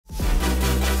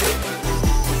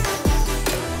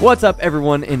What's up,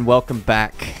 everyone, and welcome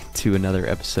back to another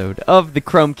episode of the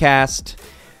Chromecast.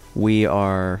 We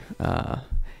are,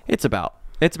 it's about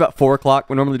 4 o'clock.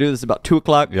 We normally do this about 2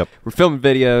 o'clock. Yep. We're filming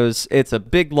videos. It's a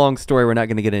big, long story. We're not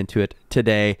going to get into it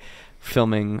today.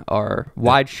 Filming our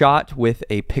wide shot with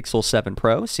a Pixel 7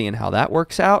 Pro, seeing how that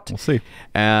works out. We'll see.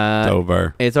 It's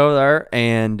over. It's over there,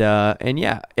 and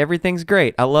yeah, everything's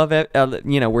great. I love it.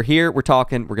 You know, we're here, we're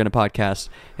talking, we're gonna podcast,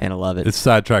 and I love it. It's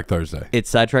Sidetrack Thursday.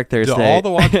 It's Sidetrack Thursday. Do all the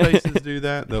watch faces do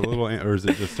that? The little, or is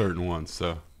it just certain ones?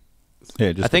 So Yeah,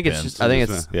 it just I think depends. it's just. I think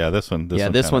it's. Yeah, this one.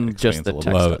 This one just the text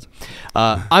Love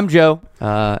does. I'm Joe.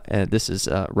 And this is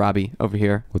Robbie over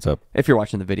here. What's up? If you're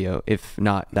watching the video, if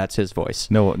not, that's his voice.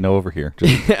 No, over here.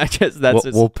 Just, I guess that's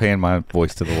we'll pan my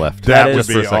voice to the left. that is-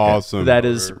 would be awesome. that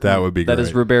would be that great.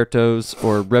 is Roberto's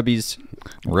or Rebby's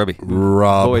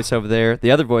Rob. voice over there.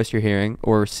 The other voice you're hearing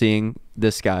or seeing,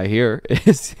 this guy here,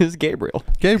 is Gabriel.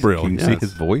 Gabriel. Can you see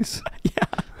his voice? Yeah.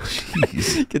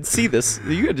 Jeez. You can see this.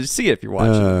 You can just see it if you're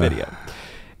watching the video.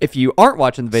 If you aren't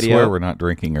watching the video, Swear we're not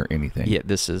drinking or anything. yeah,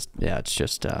 this is it's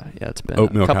just it's been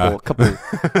Oat milk high.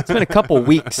 it's been a couple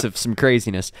weeks of some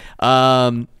craziness.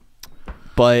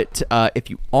 But if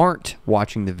you aren't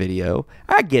watching the video,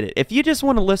 I get it. If you just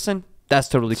want to listen, that's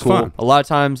totally cool. fun. A lot of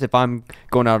times, if I'm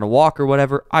going out on a walk or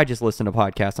whatever, I just listen to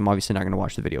podcasts. I'm obviously not going to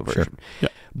watch the video version. Yeah.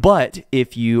 But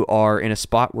if you are in a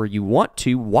spot where you want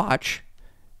to watch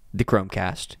the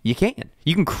Chromecast, you can.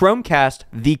 You can Chromecast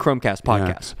the Chromecast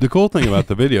podcast. Yeah. The cool thing about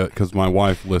the video, because my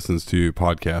wife listens to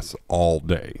podcasts all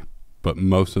day, but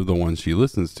most of the ones she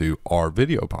listens to are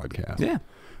video podcasts. Yeah.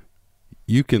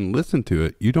 You can listen to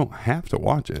it. You don't have to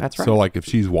watch it. That's right. So, like, if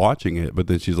she's watching it, but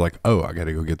then she's like, "Oh, I got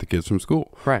to go get the kids from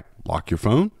school." Right. Lock your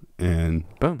phone and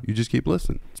Boom. You just keep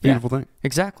listening. It's a beautiful thing.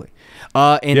 Exactly.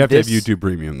 And You have this, to have YouTube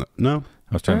Premium, though. No.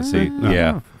 I was trying to see. No.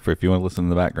 Yeah, for if you want to listen in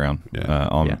the background Yeah.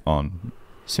 on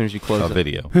as soon as you close a it.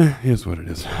 video. Here's what it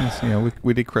is. Yes, yeah,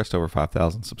 we did crest over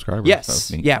 5,000 subscribers. Yes. That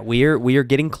was neat. Yeah, we are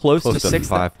getting close Close to to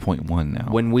 6,000. 5.1 now.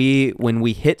 When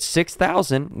we hit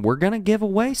 6,000, we're gonna give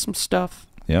away some stuff.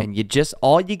 Yep. And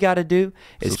all you got to do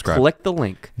is Subscribe. click the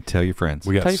link. Tell your friends.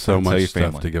 We got Tell your so friends. Tell much your stuff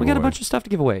family. to give We away. got a bunch of stuff to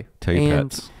give away. Tell your and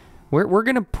pets. We're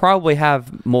gonna probably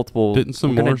have multiple. Didn't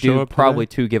some we're gonna more show do up probably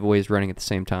today? 2 giveaways running at the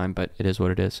same time, but it is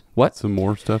what it is. What? Some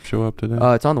more stuff show up today?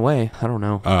 It's on the way. I don't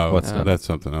know. Oh, What's that's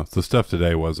something else. The stuff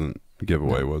today wasn't a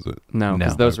giveaway, was it? No,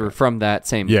 because No. those were from that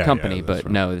same Yeah, company, yeah, that's but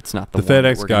right. no, it's not the The one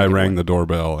that FedEx we're guy gonna give rang away. the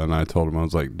doorbell, and I told him, I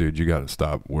was like, "Dude, you got to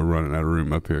stop. We're running out of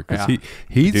room up here." Because Yeah.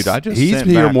 he's Dude, I just he's sent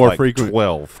here back more like frequently.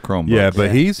 12 Chromebooks. Yeah, but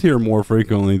Yeah. he's here more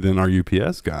frequently than our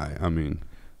UPS guy. I mean,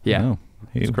 Yeah. No.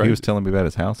 He crazy. was telling me about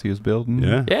his house he was building.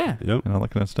 yeah, Yeah. yep. And all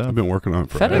that kind of stuff. I've been working on it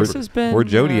forever. FedEx has been. Where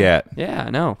Jody at? Yeah, I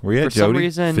know. Where you at, For some Jody?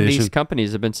 reason, these Fishing.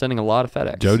 companies have been sending a lot of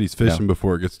FedEx. Jody's fishing Yeah.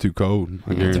 before it gets too cold.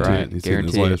 I Yeah, guarantee that's right. it. He's getting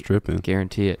his Guarantee last it. trip in.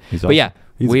 Guarantee it. He's But awesome. yeah,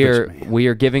 He's a fisherman. we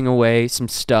are giving away some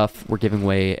stuff. We're giving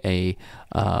away a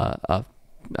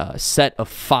set of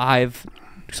 5.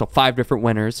 So 5 different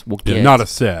winners. We'll get Yeah, not a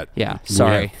set. Yeah, We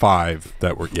sorry. have 5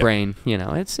 that were. Yeah. brain. You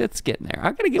know, it's getting there.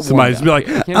 I'm gonna get Somebody's one. be like,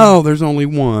 down here. "Oh, there's only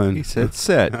one." He said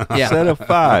set. Yeah. A set of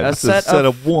 5. A It's a set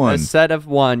of 1. A set of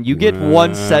 1. You get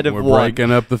one set of We're 1.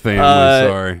 breaking up the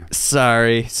family.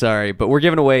 Sorry. Sorry, but we're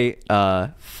giving away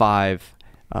 5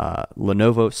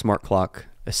 Lenovo Smart Clock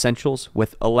Essentials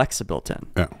with Alexa built in.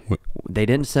 Yeah. They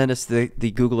didn't send us the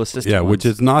Google Assistant. Yeah, which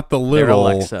ones. is not the They're little.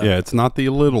 Alexa. Yeah, it's not the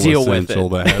little Deal with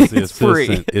essential it. that has the It's free.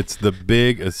 assistant. It's the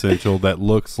big essential that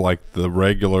looks like the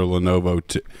regular Lenovo.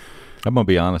 I'm gonna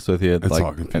be honest with you. It's all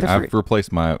Like, confusing. I've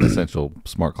replaced my essential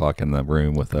smart clock in the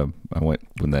room with a. I went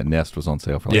when that Nest was on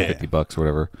sale for like Yeah. $50 or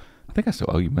whatever. I think I still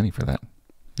owe you money for that.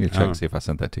 You check to see if I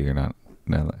sent that to you or not.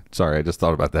 No, sorry, I just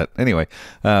thought about that. Anyway,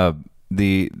 I've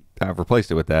replaced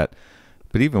it with that.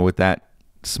 But even with that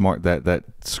that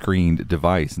screened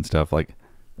device and stuff, like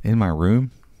in my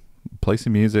room, play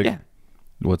some music. Yeah.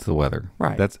 What's the weather?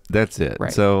 Right. That's it.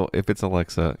 Right. So if it's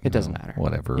Alexa, It doesn't matter.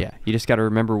 Whatever. Yeah, you just got to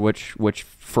remember which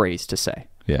phrase to say.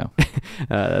 Yeah.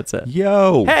 That's it.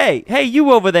 Yo. Hey,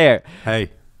 you over there. Hey,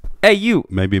 You.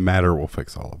 maybe Matter will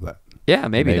fix all of that. Yeah,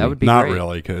 maybe. That would be Not great.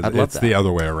 really, because I'd love it's that. the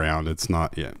other way around. It's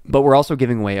not yet. But we're also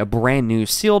giving away a brand new,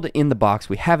 sealed in the box.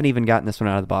 We haven't even gotten this one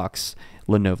out of the box.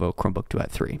 Lenovo Chromebook Duet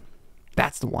 3.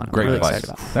 That's the one. Great I'm really device.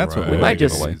 excited about. That's what Right. we might might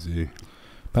give just- away. Easy.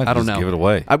 Might I don't just know. Give it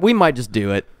away. We might just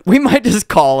do it. We might just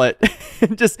call it.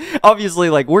 Just obviously,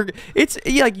 like it's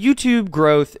like YouTube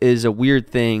growth is a weird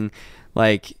thing.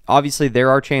 Like obviously there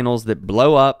are channels that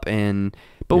blow up, but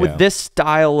Yeah. with this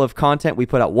style of content, we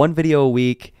put out 1 video a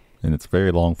week. And it's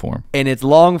very long form. And it's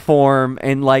long form,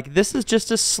 and like this is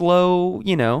just a slow,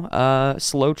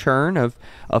 slow churn of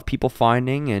people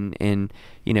finding and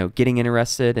getting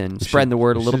interested and spreading the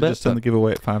word a little bit. Just done the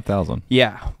giveaway at 5,000.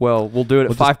 Yeah, well, we'll do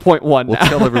it at 5.1. We'll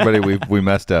tell everybody we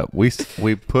messed up. We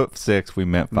put 6, we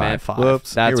meant 5. Meant 5.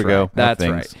 Whoops. That's here we right. go. That's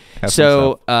right.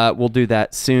 So we'll do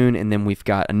that soon, and then we've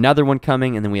got another one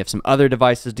coming, and then we have some other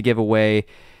devices to give away.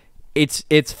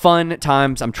 It's fun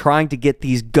times. I'm trying to get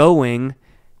these going.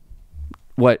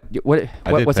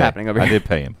 What's happening over here? I did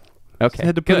pay him. Okay, He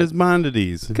had to put his mind at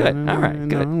ease. Good. All right.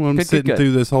 Good. I'm Good, sitting good.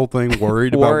 through this whole thing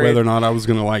worried about whether or not I was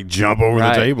going to like jump over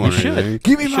Right. the table You or should. anything.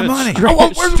 Give me my money. Straight-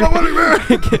 Where's my money,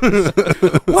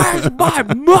 man? Where's my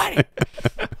money?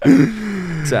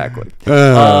 Exactly.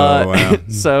 Oh, wow.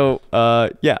 So,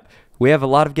 yeah, we have a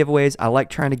lot of giveaways. I like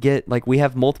trying to get, we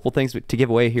have multiple things to give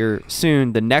away here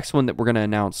soon. The next one that we're going to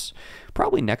announce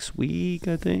probably next week,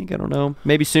 I think. I don't know.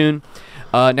 Maybe soon.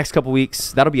 Next couple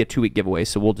weeks. That'll be a 2-week giveaway.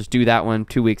 So we'll just do that one.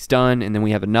 2 weeks done. And then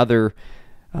we have another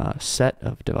set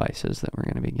of devices that we're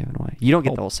going to be giving away. You don't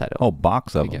get the whole set. Oh,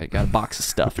 box of You them. got a box of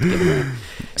stuff to give away.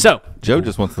 So, Joe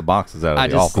just wants the boxes out of I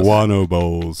the just- office. Guano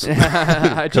bowls.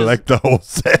 I Collect the whole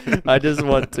set. I just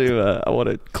want to I want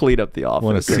to clean up the office. I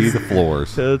want to see the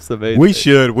floors. That's the main We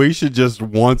thing. should just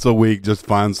once a week just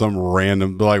find some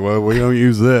random well, we don't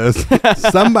use this.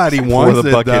 Somebody Pour wants the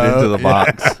it, bucket though. into the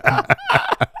box.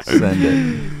 Send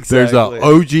it. There's a Exactly.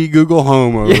 OG Google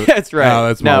Home over Yeah, that's right. Oh,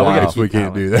 that's my No, we gotta wife's. keep We that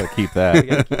can't one. do Gotta that. keep We that.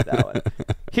 gotta keep that one.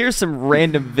 Here's some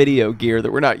random video gear that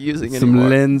we're not using Some anymore.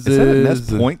 lenses. Is that a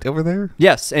Nest Point over there?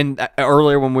 Yes, and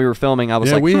earlier when we were filming, I was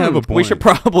Yeah, like, we have a we point. should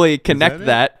probably connect it?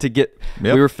 that to get.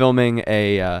 Yep. We were filming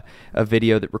a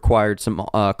video that required some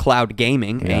cloud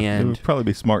gaming, It and would probably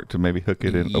be smart to maybe hook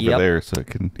it in over Yep. there so it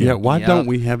can. Yeah, why Yep. don't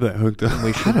we have that hooked up?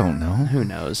 I don't know. who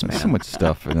knows, man? There's so much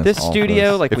stuff in This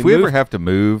studio, like, if we we ever moved- have to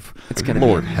move, It's gonna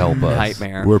Lord be a help us.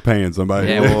 nightmare. We're paying somebody.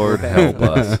 Yeah, Lord help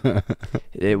us.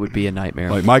 It would be a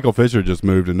nightmare. Like Michael Fisher just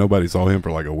moved and nobody saw him for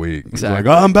like a week. He's Exactly.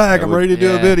 like, oh, I'm back. That I'm would- ready to do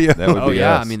a yeah. video. That would Oh be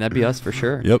yeah, us. I mean that'd be us for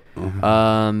sure. Yep.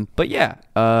 But yeah,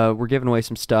 we're giving away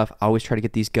some stuff. I always try to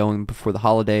get these going before the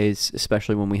holidays,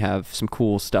 especially when we have some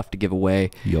cool stuff to give away.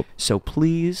 Yep. So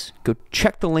please go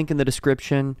check the link in the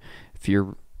description. If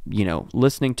you're,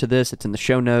 listening to this, it's in the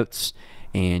show notes,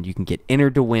 and you can get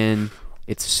entered to win.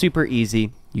 It's super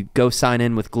easy. You go sign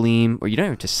in with Gleam, or you don't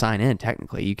even have to sign in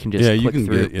technically. You can just Yeah, you click can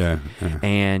through get,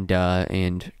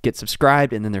 and get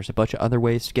subscribed, and then there's a bunch of other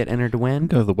ways to get entered to win.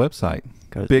 Go to the website.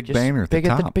 Go to- Big just banner at the big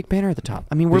top. big banner at the top.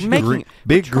 I mean, we're making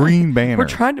Big green banner. We're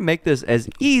trying to make this as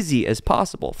easy as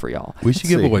possible for y'all. We should Let's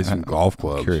give see. away some I'm golf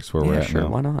clubs. Curious where we're Yeah, at sure. now.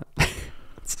 Why not?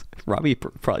 Robbie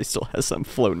probably still has some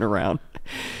floating around.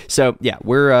 So yeah,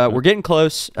 we're getting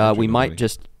close. We might buddy.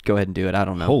 just go ahead and do it. I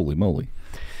don't know. Holy moly!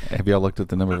 Have y'all looked at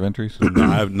the number of entries? No,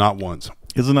 I have not once.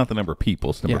 It's not the number of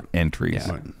people; it's the number of entries.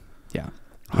 Yeah. Right. Yeah,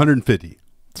 150.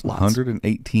 it's lots.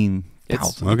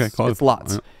 118,000. Okay, close. It's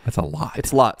lots. That's a lot.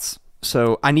 It's lots.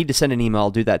 So I need to send an email.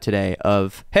 I'll do that today.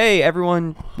 Of hey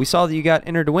everyone, we saw that you got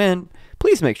entered to win.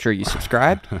 Please make sure you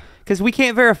subscribed because we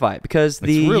can't verify it because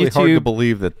the It's really YouTube. hard to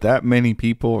believe that many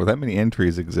people or that many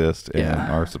entries exist, and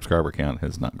Yeah. our subscriber count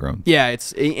has not grown. Yeah,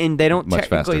 and they don't Much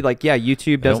technically faster. YouTube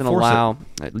They don't doesn't force it. allow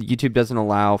YouTube doesn't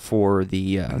allow for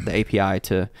the API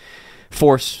to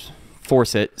force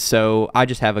it. So I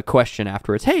just have a question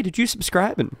afterwards. Hey, did you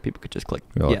subscribe? And people could just click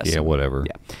You're like, yes. yeah, whatever.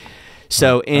 Yeah.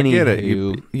 So I get it.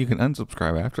 anywho, You can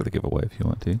unsubscribe after the giveaway if you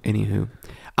want to. anywho,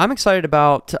 I'm excited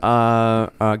about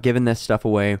giving this stuff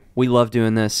away. We love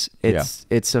doing this.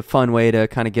 It's a fun way to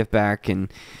kind of give back,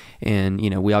 and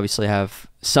we obviously have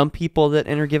some people that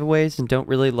enter giveaways and don't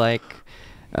really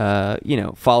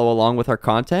follow along with our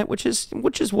content, which is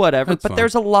whatever. That's but fine.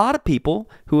 there's a lot of people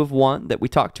who have won that we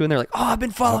talk to, and they're like, "Oh, I've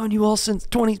been following you all since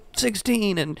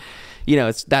 2016," and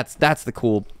that's the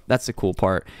cool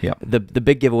part. Yep. The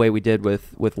big giveaway we did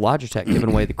with Logitech, giving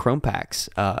away the Chrome packs.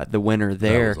 The winner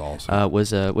there was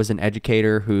awesome. was an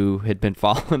educator who had been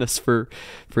following us for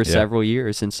several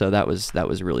years, and so that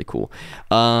was really cool.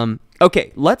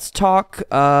 Okay, let's talk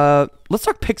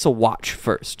Pixel Watch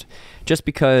first, just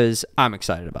because I'm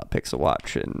excited about Pixel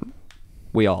Watch, and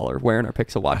we all are wearing our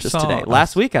Pixel Watches today.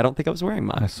 Last week, I don't think I was wearing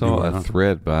I mine. saw were a not.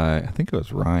 thread by, I think it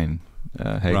was Ryan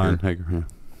Hager. Ryan Hager. Yeah.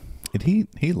 And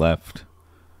he left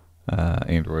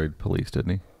Android Police,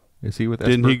 didn't he? Is he with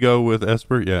Didn't Esper? he go with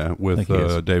Esper? Yeah, with think he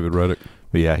is. David Reddick.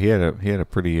 But yeah, he had a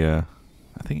pretty I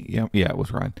think yeah it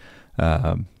was Ryan.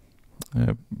 A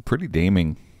pretty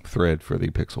damning thread for the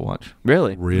Pixel Watch.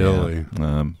 Really? Really?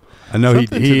 Yeah. I know Something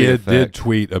to the he did effect.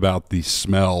 tweet about the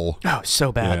smell. Oh,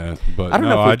 so bad. Yeah, but I don't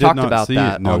know if I we've did talked not about see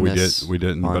that it. No, on we this- didn't. We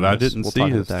didn't. on But I this. didn't We'll see talk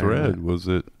about his that in a minute. thread. Was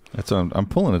it? That's what I'm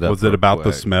pulling it up. Was it about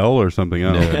the smell or something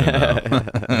else? No.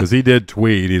 Because he did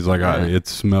tweet. He's like, it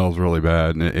smells really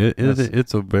bad, and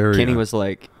it's a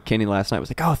very. Kenny last night was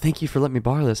like, "Oh, thank you for letting me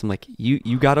borrow this." I'm like,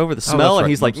 "You got over the smell," and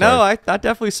he's like, "No, I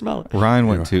definitely smell it." Ryan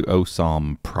went to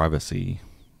OSOM Privacy.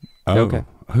 Oh, okay.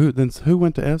 Who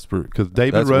went to Esper? Because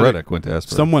David Reddick went to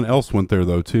Esper. Someone else went there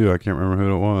though too. I can't remember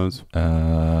who it was.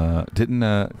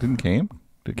 Didn't Cam?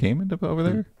 Did Cam end up over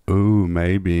there? Ooh,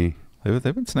 maybe.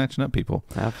 They've been snatching up people.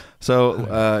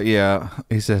 So, yeah,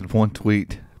 he said one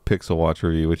tweet, Pixel Watch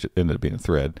review, which ended up being a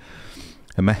thread.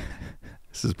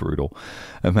 This is brutal.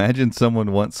 Imagine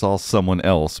someone once saw someone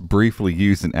else briefly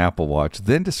use an Apple Watch,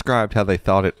 then described how they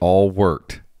thought it all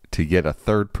worked to yet a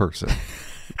third person.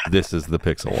 This is the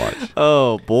Pixel Watch.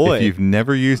 Oh, boy. If you've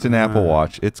never used an Apple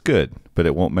Watch, it's good, but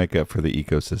it won't make up for the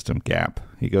ecosystem gap.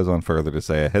 He goes on further to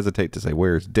say, I hesitate to say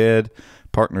Wear is dead.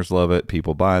 Partners love it.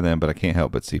 People buy them, but I can't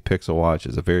help but see Pixel Watch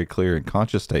as a very clear and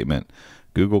conscious statement.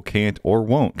 Google can't or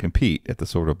won't compete at the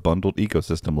sort of bundled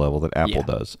ecosystem level that Apple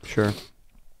does. Sure.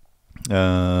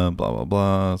 Blah, blah,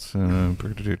 blah.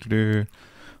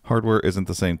 Hardware isn't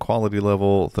the same quality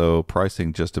level, though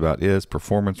pricing just about is.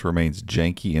 Performance remains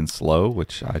janky and slow,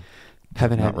 which I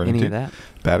haven't had any of that.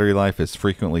 Battery life is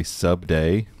frequently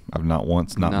sub-day. I've not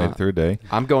once made it through a day.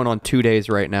 I'm going on 2 days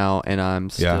right now, and I'm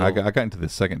still... Yeah, I got into the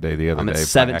second day the other day. I'm at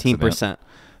 17%.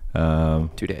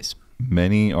 2 days.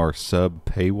 Many are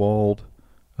sub-paywalled.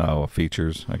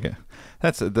 Features. I get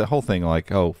that's the whole thing. Like,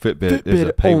 Fitbit is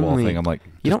a paywall thing. I'm like,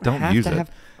 you don't use have to it.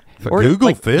 Or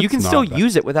Google Fit's you can still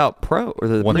use it without Pro or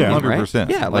the 100%.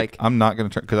 Yeah, like I'm not going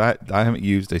to try because I haven't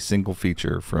used a single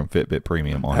feature from Fitbit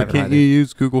Premium on it. Can't you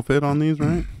use Google Fit on these,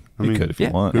 right? You could if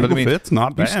you want. Google but I mean, Fit's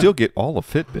not bad. You still get all of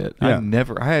Fitbit. Yeah.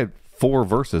 I had 4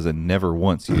 Versus and never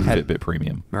once used Fitbit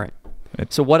Premium. All right.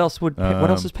 So what else is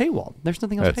paywalled? There's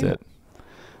nothing else paywalled.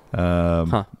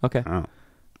 That's it. Okay. Oh.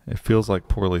 It feels like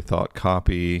poorly thought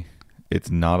copy.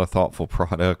 It's not a thoughtful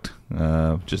product.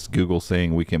 Just Google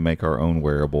saying we can make our own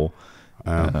wearable.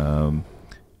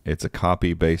 It's a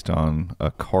copy based on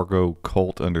a cargo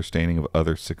cult understanding of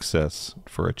other success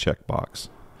for a checkbox.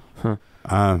 Huh.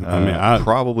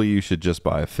 Probably you should just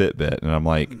buy a Fitbit. And I'm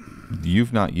like,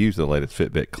 you've not used the latest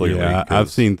Fitbit clearly. Yeah, I've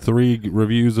seen 3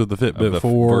 reviews of the Fitbit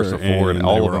 4, and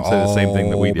all of them say the same thing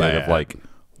that we did. Of like,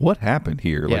 what happened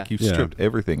here? Yeah. Like, you stripped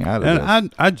everything out of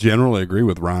it. I generally agree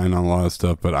with Ryan on a lot of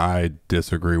stuff, but I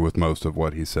disagree with most of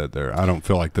what he said there. I don't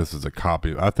feel like this is a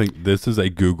copy. I think this is a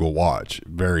Google Watch,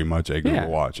 very much a Google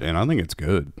Watch, and I think it's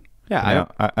good. Yeah,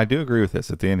 I do agree with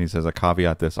this. At the end, he says, I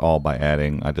caveat this all by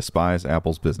adding, I despise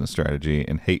Apple's business strategy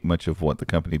and hate much of what the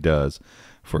company does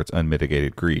for its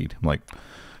unmitigated greed. I'm like,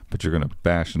 but you're going to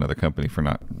bash another company for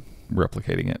not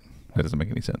replicating it. That doesn't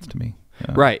make any sense to me.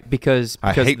 Right, because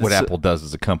I hate what Apple does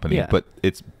as a company, but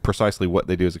it's precisely what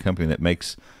they do as a company that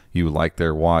makes you like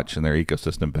their watch and their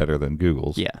ecosystem better than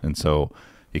Google's. Yeah. And so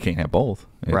you can't have both.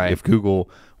 Right. If Google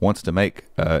wants to make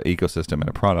an ecosystem and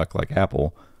a product like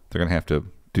Apple, they're going to have to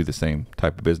do the same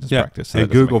type of business practice. So and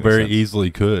Google very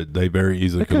easily could. They very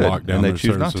easily could lock down their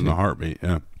service in a heartbeat.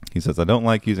 Yeah. He says, I don't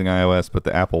like using iOS, but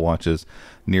the Apple Watch's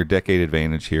near-decade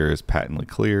advantage here is patently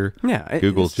clear. Yeah.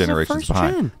 Google's generations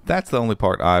behind. That's the only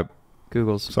part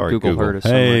Google Google heard us.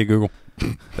 Hey, Google.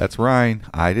 That's Ryan.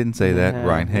 I didn't say that.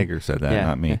 Ryan Hager said that,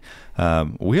 not me.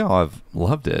 We all have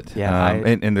loved it. Yeah.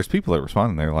 And there's people that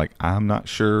respond and they're like, I'm not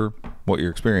sure what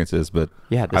your experience is, but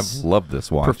I've loved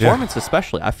this watch. Performance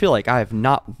especially. I feel like I have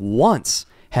not once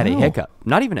had a hiccup.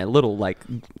 Not even a little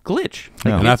glitch.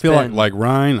 And I feel like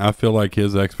Ryan, I feel like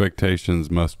his expectations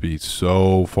must be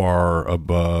so far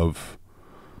above,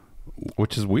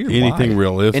 which is weird. Anything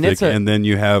realistic, and then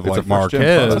you have like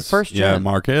Marquez,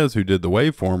 Marquez, who did the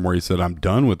waveform where he said, "I'm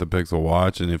done with the Pixel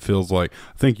Watch," and it feels like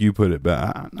I think you put it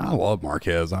back. I love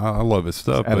Marquez. I love his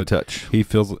stuff, out of touch. It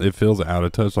feels out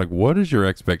of touch. Like, what is your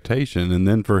expectation? And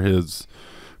then for his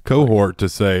cohort to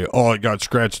say, "Oh, it got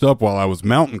scratched up while I was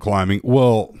mountain climbing."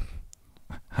 Well,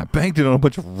 I banged it on a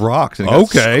bunch of rocks and it got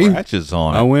scratches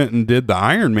on it. I went and did the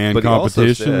Iron Man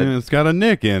competition, and it's got a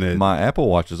nick in it. My Apple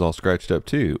Watch is all scratched up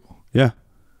too. Yeah.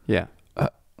 Yeah.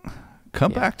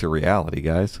 Come back to reality,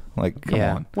 guys. Like, come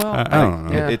on. Well, I don't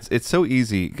know. It's so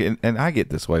easy, and I get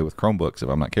this way with Chromebooks if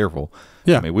I'm not careful.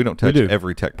 Yeah. I mean, we don't touch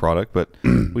every tech product, but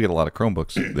we get a lot of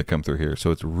Chromebooks that come through here.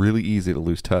 So it's really easy to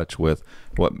lose touch with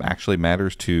what actually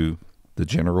matters to the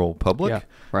general public.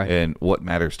 Right. And what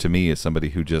matters to me as somebody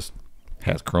who just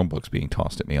has Chromebooks being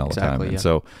tossed at me all the time. And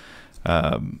so,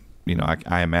 I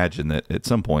imagine that at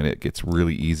some point it gets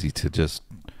really easy to just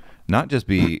not just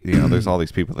be, there's all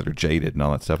these people that are jaded and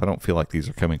all that stuff. I don't feel like these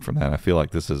are coming from that. I feel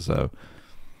like this is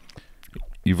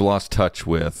you've lost touch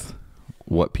with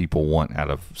what people want out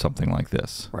of something like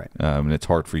this. Right. And it's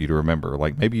hard for you to remember.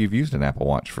 Like maybe you've used an Apple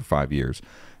Watch for 5 years,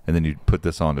 and then you put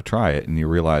this on to try it, and you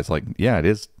realize, like, yeah, it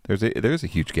is. There's a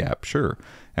huge gap, sure,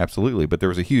 absolutely. But there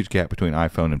was a huge gap between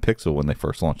iPhone and Pixel when they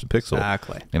first launched the Pixel.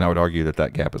 Exactly. And I would argue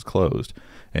that gap is closed.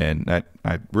 And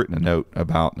I'd written a note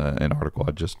about an article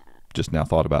I just now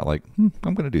thought about, like,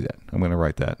 I'm going to do that. I'm going to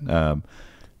write that.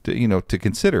 To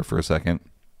consider for a second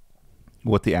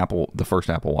what the first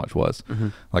Apple Watch was. Mm-hmm.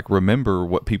 Like, remember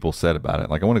what people said about it.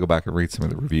 Like, I want to go back and read some of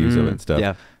the reviews of it and stuff.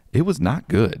 Yeah. It was not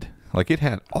good. Like, it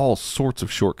had all sorts of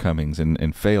shortcomings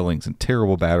and failings and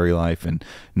terrible battery life and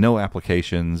no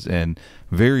applications and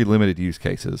very limited use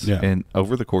cases. Yeah. And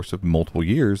over the course of multiple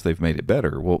years, they've made it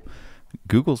better. Well,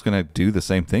 Google's going to do the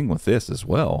same thing with this as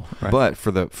well. Right. But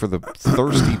for the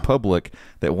thirsty public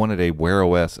that wanted a Wear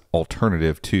OS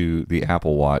alternative to the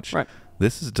Apple Watch, right,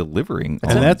 this is delivering.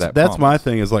 And that's my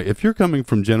thing, is like, if you're coming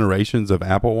from generations of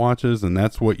Apple Watches and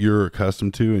that's what you're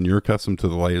accustomed to, and you're accustomed to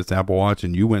the latest Apple Watch,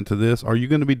 and you went to this, are you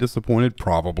going to be disappointed?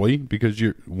 Probably, because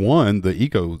the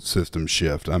ecosystem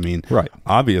shift. I mean, right,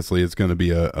 obviously it's going to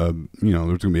be there's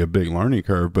going to be a big learning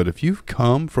curve. But if you've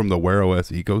come from the Wear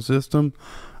OS ecosystem,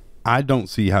 I don't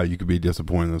see how you could be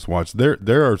disappointed in this watch.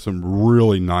 There are some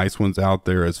really nice ones out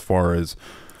there. As far as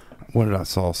what did I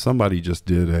saw? Somebody just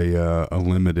did a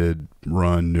limited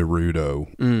run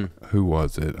Naruto. Who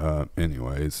was it?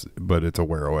 Anyways, but it's a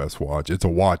Wear OS watch. It's a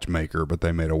watchmaker, but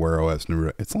they made a Wear OS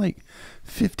Naruto. It's like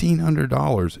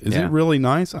 $1,500. Is it really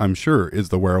nice? I'm sure. Is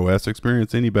the Wear OS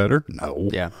experience any better? No.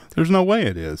 Yeah. There's no way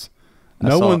it is.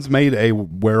 No one's made a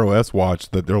Wear OS watch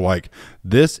that they're like,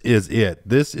 this is it.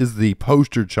 This is the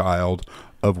poster child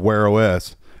of Wear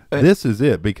OS. This is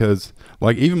it. Because,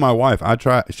 like, even my wife,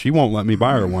 she won't let me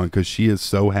buy her one because she is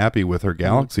so happy with her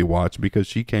Galaxy watch, because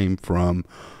she came from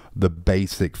the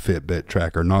basic Fitbit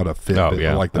tracker, not a Fitbit. Oh,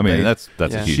 yeah. Like that's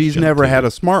a huge She's jump never too. had a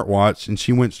smartwatch, and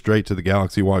she went straight to the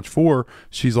Galaxy Watch 4.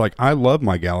 She's like, I love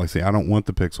my Galaxy. I don't want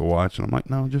the Pixel Watch. And I'm like,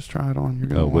 no, just try it on. You're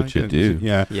gonna what you do.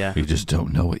 Yeah. You just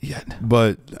don't know it yet.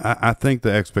 But I think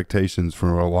the expectations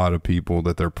for a lot of people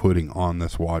that they're putting on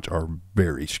this watch are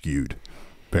very skewed.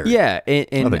 Very. Yeah,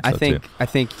 and I think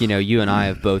think you and I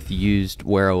have both used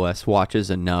Wear OS watches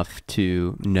enough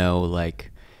to know,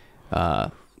 like,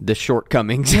 the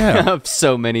shortcomings of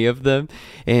so many of them.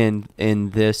 And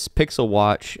this Pixel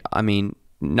watch, I mean,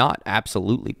 not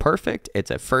absolutely perfect. It's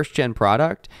a first-gen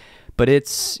product, but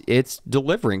it's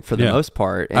delivering for the most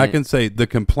part. And I can say the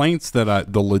complaints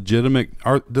that the legitimate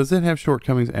does it have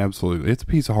shortcomings? Absolutely. It's a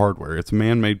piece of hardware. It's a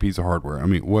man-made piece of hardware. I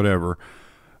mean, whatever.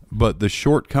 But the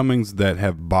shortcomings that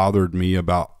have bothered me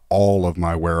about all of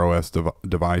my Wear OS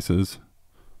devices,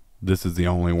 this is the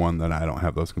only one that I don't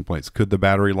have those complaints. Could the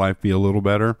battery life be a little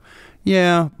better?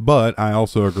 Yeah, but I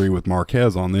also agree with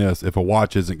Marquez on this. If a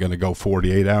watch isn't going to go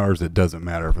 48 hours, it doesn't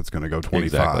matter if it's going to go 25.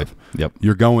 Exactly. Yep.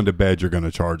 You're going to bed, you're going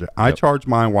to charge it. I charge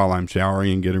mine while I'm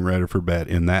showering and getting ready for bed.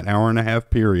 In that hour and a half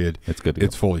period, it's good.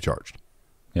 It's fully charged.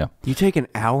 Yeah. You take an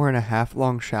hour and a half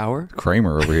long shower?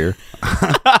 Kramer over here.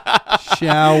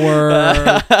 Shower.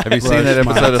 Have you seen that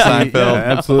episode of Seinfeld? Yeah,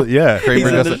 absolutely. Yeah. Kramer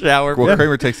in the shower. Well,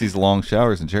 Kramer takes these long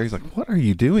showers, and Jerry's like, "What are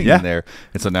you doing in there?"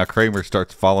 And so now Kramer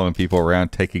starts following people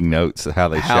around, taking notes of how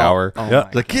they shower.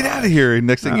 Like, get out of here! And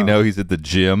next thing you know, he's at the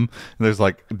gym, and there's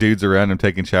like dudes around him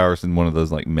taking showers in one of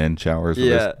those like men showers. Where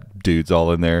there's dudes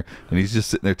all in there, and he's just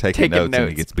sitting there taking notes, and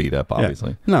he gets beat up.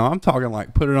 Obviously, no, I'm talking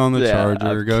like put it on the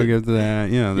charger, go get to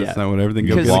that. That's not what everything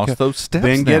goes. Lost those steps.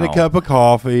 Then get a cup of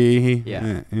coffee.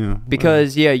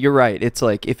 Because you're right. It's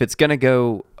like, if it's gonna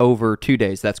go over 2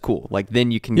 days, that's cool. Like,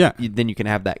 then you can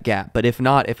have that gap. But if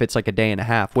not, if it's like a day and a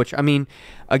half, which, I mean,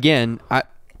 again,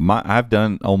 I've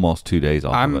done almost 2 days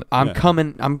off of it. I'm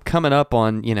coming up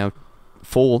on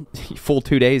full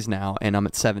 2 days now, and I'm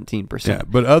at 17%. Yeah,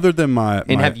 but other than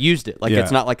have used it, like,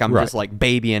 it's not like I'm just like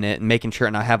babying it and making sure,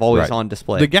 and I have always on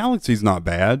display. The Galaxy's not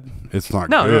bad. It's not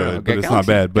good, but it's not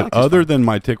bad. But other than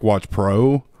my TicWatch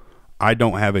Pro, I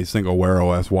don't have a single Wear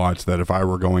OS watch that if I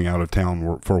were going out of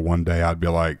town for one day, I'd be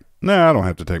like, nah, I don't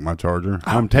have to take my charger.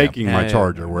 I'm taking my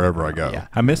charger wherever I go. Yeah.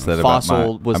 I miss that about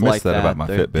my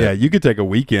Fitbit. Yeah, you could take a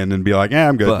weekend and be like,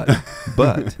 I'm good.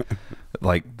 But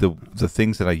like the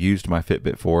things that I used my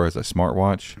Fitbit for as a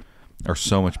smartwatch are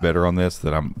so much better on this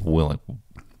that I'm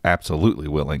absolutely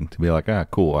willing to be like,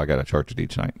 cool, I got to charge it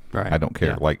each night. Right. I don't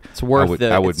care. Like, it's worth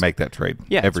I would make that trade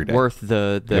every day. It's worth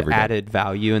the added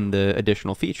value and the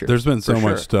additional features. There's been so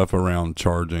much stuff around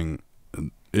charging.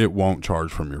 It won't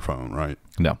charge from your phone, right?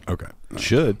 No. Okay.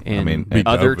 Should. And I mean,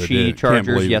 other Qi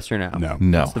chargers, yes or no? No.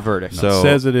 That's the verdict. So, it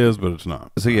says it is, but it's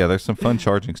not. So yeah, there's some fun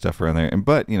charging stuff around there.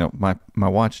 But my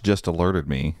watch just alerted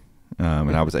me,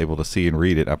 and I was able to see and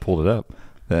read it. I pulled it up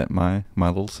that my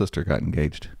little sister got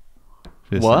engaged.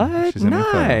 What? She's in her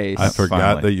phone. Nice. I forgot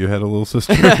Finally. that you had a little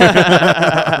sister.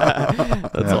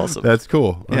 That's awesome. That's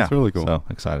cool. That's Yeah, really cool. So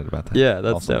excited about that. Yeah,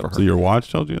 that's Also dope. for her. So your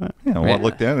watch told you that? Yeah, well, Yeah, I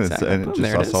looked down and, exactly. and it Boom, just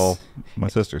there I it saw is. my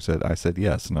sister said I said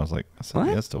yes, and I was like, I said What?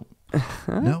 yes to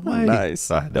no way. Nice.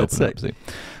 So I had to That's open it up sick. and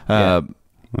see. Yeah.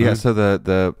 Yeah. So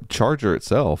the charger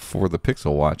itself for the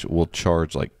Pixel Watch will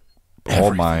charge like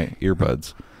all my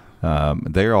earbuds.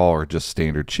 They all are just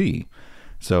standard Qi.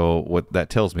 So what that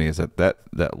tells me is that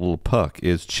little puck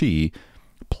is Qi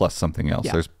plus something else.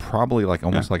 Yeah. There's probably like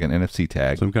almost like an NFC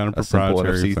tag, Some kind of a simple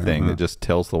proprietary NFC thing, that just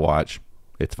tells the watch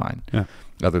it's fine. Yeah.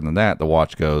 Other than that, the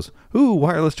watch goes, ooh,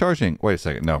 wireless charging. Wait a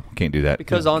second, no, can't do that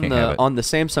Because Can't have it. on the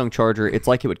Samsung charger, it's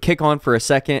like it would kick on for a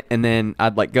second, and then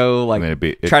I'd like go like And then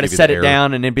it'd try to give you set the it error.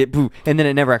 down, and then and then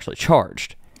it never actually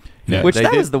charged. Yeah, Which they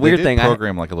that did- was the they weird did thing.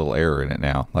 Program like a little error in it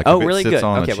now. Like Oh, if it really sits good.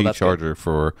 on Okay, a well, Qi that's good. charger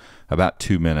for about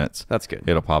 2 minutes. That's good.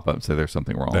 It'll pop up and say there's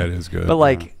something wrong. That is good. But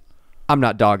like, I'm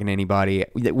not dogging anybody.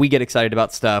 We get excited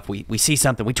about stuff. We see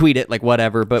something, we tweet it, like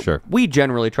whatever. But Sure. we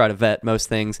generally try to vet most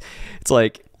things. It's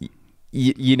like,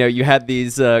 you know, you had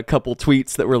these couple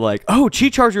tweets that were like, "Oh,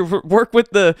 Qi charger work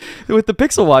with the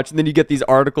Pixel Watch," and then you get these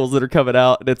articles that are coming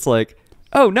out, and it's like,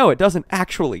 "Oh no, it doesn't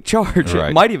actually charge.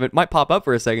 Right. It might pop up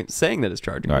for a second saying that it's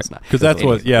charging, but Right. it's not." Because that's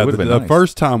what, It would've been the nice.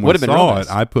 first time we Would've been saw real nice.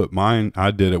 it,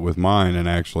 I did it with mine, and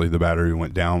actually the battery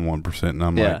went down 1%, and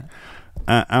I'm Yeah. like,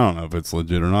 I don't know if it's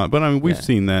legit or not, but I mean, we've Yeah.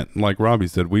 seen that, like Robbie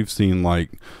said, we've seen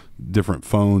like different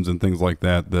phones and things like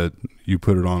that you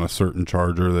put it on a certain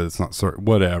charger that it's not certain,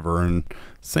 whatever, and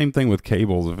same thing with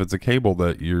cables. If it's a cable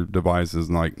that your device is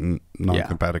like not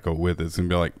compatible with, it's gonna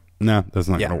be like, nah, that's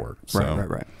not gonna work. So.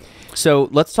 Right. So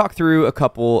let's talk through a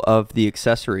couple of the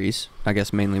accessories. I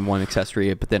guess mainly one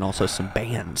accessory, but then also some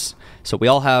bands. So we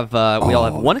all have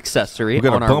one accessory. We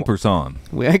got on our bumpers on.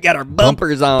 We got our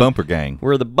bumpers on. Bumper gang.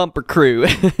 We're the bumper crew.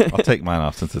 I'll take mine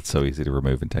off since it's so easy to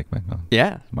remove and take back on.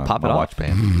 Yeah, My pop it off. watch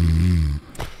band.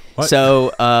 What?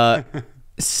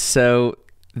 So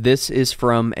this is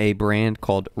from a brand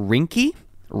called Rinky,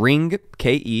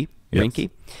 Ke, Yes. Rinky.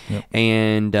 Yep.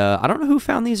 And I don't know who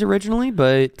found these originally,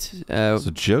 but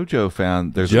So JoJo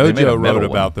found they made a JoJo metal wrote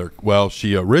about one. well,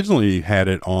 she originally had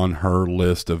it on her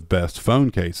list of best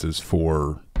phone cases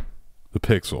for the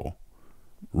Pixel.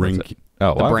 Ring,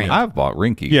 Oh, the brand. I've bought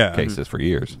Rinky cases for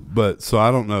years. but so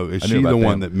I don't know. Is I knew she the about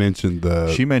one them. that mentioned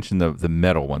the? She mentioned the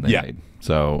metal one they Yeah. made.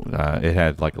 So it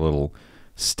had like a little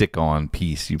stick-on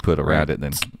piece you put around it,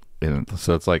 and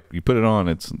so it's like you put it on,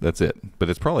 that's it. But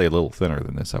it's probably a little thinner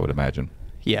than this, I would imagine.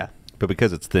 yeah. But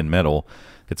because it's thin metal,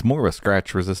 it's more of a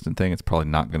scratch-resistant thing. It's probably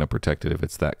not going to protect it if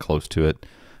it's that close to it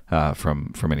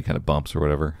from any kind of bumps or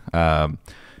whatever.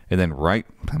 And then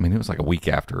it was like a week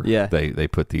after they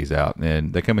put these out,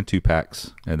 and they come in 2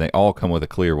 packs, and they all come with a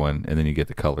clear one, and then you get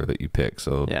the color that you pick.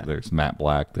 So there's matte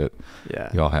black that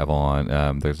y'all have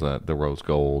on. There's the rose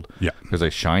gold. Yeah. There's a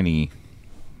shiny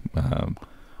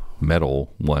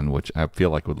metal one, which I feel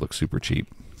like would look super cheap.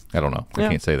 I don't know. I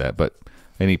can't say that, but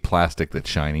any plastic that's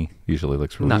shiny usually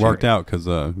looks really It cheap. worked out because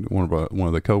one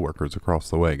of the coworkers across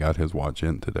the way got his watch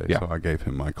in today, Yeah. so I gave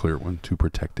him my clear one to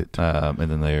protect it. And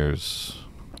then there's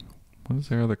what is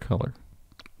their other color?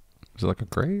 Is it like a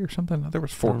gray or something? There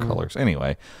was 4 colors.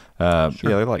 Anyway, yeah,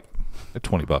 they're like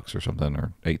 $20 or something,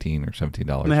 or $18 or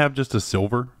 $17. And they have just a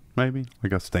silver, maybe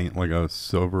like a stain, like a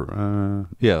silver.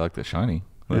 Yeah, like the shiny.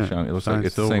 Yeah, Shiny. It looks shiny like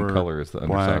it's the same silver, color as the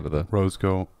black, underside of the. rose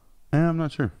gold. I'm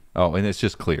not sure. Oh, and it's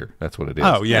just clear. That's what it is.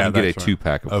 Oh, yeah, you get a that's right.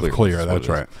 2-pack of Of clear. clear, is what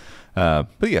that's it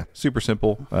is. But yeah, super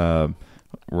simple.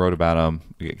 Wrote about them.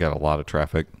 Got a lot of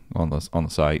traffic on the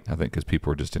site. I think because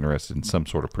people were just interested in some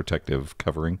sort of protective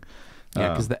covering.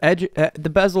 Yeah, because the edge, the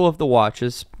bezel of the watch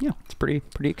is, it's pretty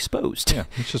exposed. Yeah,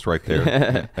 it's just right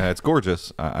there. It's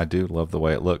gorgeous. I do love the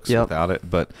way it looks without it,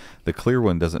 but the clear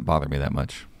one doesn't bother me that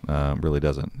much. Really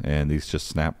doesn't. And these just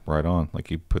snap right on. Like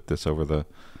you put this over the.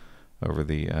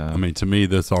 I mean, to me,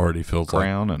 this already feels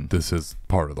crown like and this is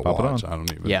part of the pop it watch. on. I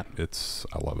don't even. Yeah.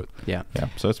 I love it. Yeah. Yeah,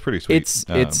 so it's pretty sweet. It's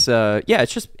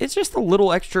just a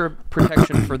little extra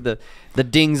protection for the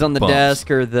dings on the Bumps.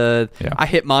 desk or the. Yeah. I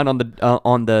hit mine on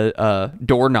the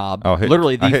doorknob. Oh,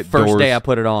 Literally I the hit first doors- day I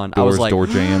put it on, I was like, door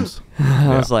jams.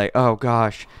 I was like, oh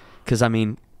gosh, because I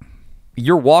mean,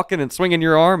 you're walking and swinging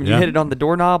your arm and you Yeah. hit it on the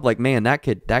doorknob, like man, that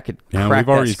could Yeah, crack we've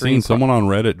already that screen. seen someone on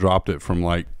Reddit dropped it from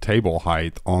like table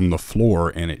height on the floor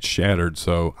and it shattered.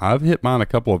 So I've hit mine a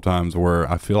couple of times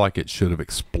where I feel like it should have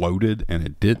exploded and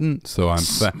it didn't. So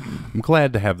I'm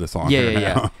glad to have this on. here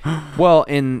now. Well,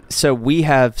 and so we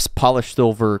have polished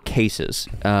silver cases,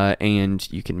 and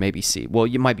you can maybe see. Well,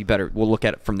 you might be better. We'll look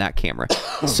at it from that camera.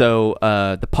 So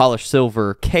the polished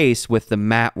silver case with the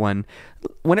matte one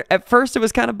at first it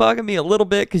was kind of bugging me a little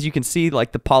bit because you can see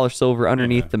like the polished silver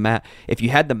underneath the matte. If you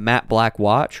had the matte black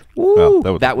watch, woo,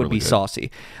 that would really be good.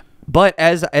 saucy. But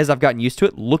as I've gotten used to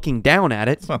it, looking down at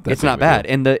it, it's not bad.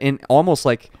 And almost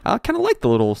like I kind of like the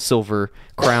little silver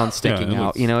crown sticking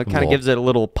out. You know, it kind of gives it a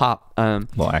little pop.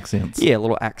 Little accents. Yeah, a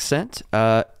little accent.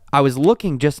 I was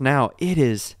looking just now. It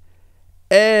is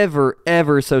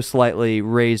ever so slightly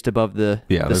raised above the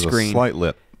there's screen. a slight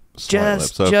lip.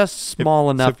 Just small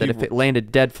enough that if it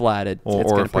landed dead flat, it's going to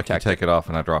if like you protect take it off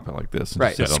and I drop it like this, and right.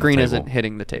 just sit The on screen the isn't table.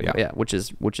 hitting the table. Yeah, which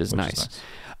is nice.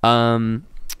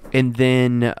 And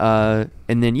then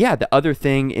the other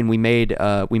thing, and we made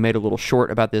a little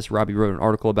short about this. Robbie wrote an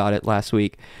article about it last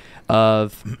week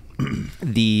of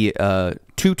the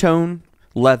two-tone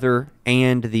leather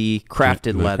and the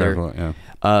crafted leather.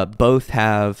 Both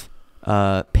have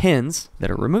pins that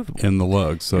are removable in the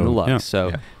lugs.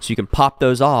 So you can pop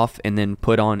those off and then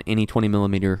put on any 20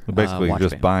 millimeter. Basically, watch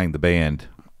just band. buying the band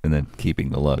and then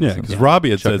keeping the lugs. Yeah, because Robbie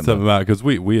had said something about, because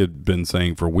we had been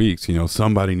saying for weeks, you know,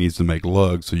 somebody needs to make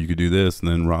lugs so you could do this, and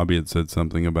then Robbie had said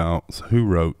something about, who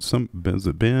wrote, is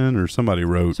it Ben or somebody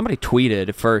wrote? Somebody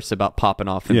tweeted first about popping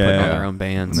off and putting on their own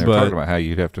bands. And they were talking about how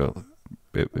you'd have to,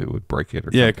 it would break it or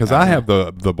something. Yeah, because I have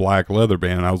the black leather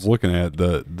band, and I was looking at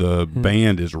the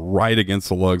band is right against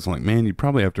the lugs. I'm like, man, you'd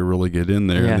probably have to really get in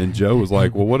there. Yeah. And then Joe was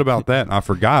like, well, what about that? And I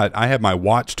forgot. I had my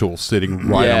watch tool sitting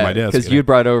right on my desk. Because you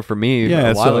brought it over for me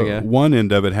a while ago. One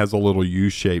end of it has a little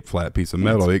U-shaped flat piece of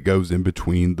metal. It goes in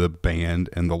between the band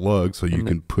and the lug, so you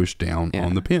can push down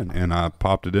on the pin. And I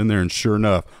popped it in there, and sure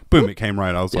enough, boom, it came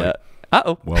right. I was like,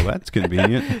 well, that's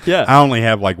convenient. I only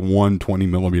have like one 20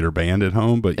 millimeter band at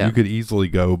home, but you could easily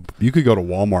go to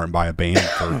Walmart and buy a band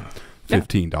for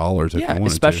 $15 if you wanted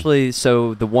especially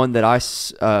so the one that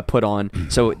I put on,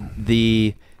 so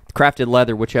the crafted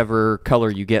leather, whichever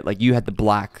color you get, like you had the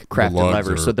black crafted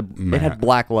leather, so it had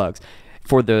black lugs.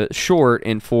 For the short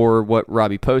and for what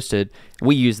Robbie posted,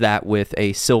 we used that with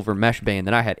a silver mesh band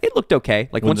that I had. It looked okay.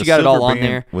 Like once you got it all on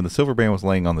there. When the silver band was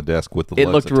laying on the desk with the it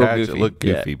lugs looked real attached, goofy. it looked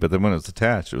goofy. But then when it was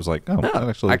attached, it was like, that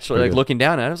actually looks pretty like good. looking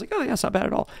down at it, I was like, oh, yeah, that's not bad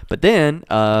at all. But then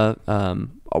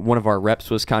one of our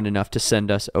reps was kind enough to send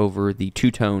us over the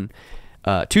two-tone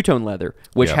leather,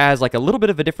 which has like a little bit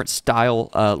of a different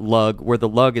style lug, where the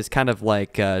lug is kind of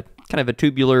like kind of a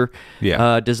tubular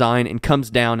design and comes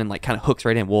down and like kind of hooks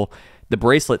right in. Well, the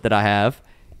bracelet that I have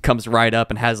comes right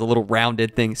up and has a little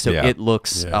rounded thing, so it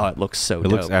looks so dope. It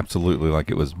looks absolutely like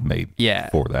it was made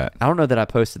for that. I don't know that I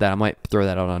posted that. I might throw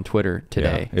that out on Twitter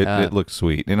today. It looks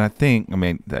sweet, and I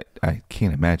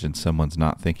can't imagine someone's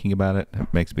not thinking about it.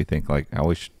 It makes me think like I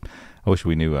wish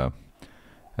we knew a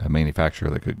manufacturer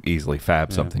that could easily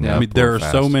fab something up. I mean, there are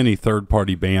fast. so many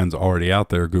third-party bands already out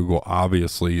there. Google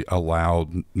obviously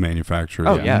allowed manufacturers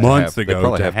months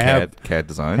ago to have CAD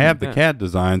designs. Have the CAD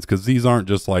designs, because these aren't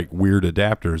just like weird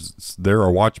adapters. There are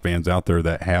watch bands out there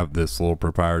that have this little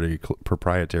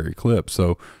proprietary clip.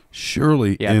 So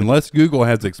surely, unless Google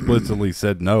has explicitly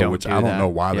said no, which I don't know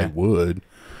why they would.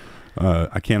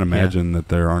 I can't imagine that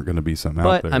there aren't going to be some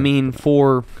out there. But I mean,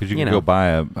 because you can go buy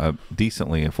a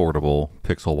decently affordable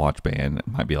Pixel watch band. It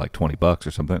might be like $20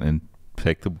 or something, and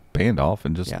take the band off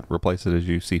and just replace it as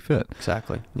you see fit.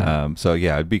 Exactly. So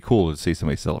it'd be cool to see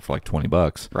somebody sell it for like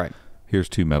 $20. Right. Here's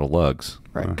 2 metal lugs.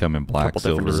 Right. Come in black, couple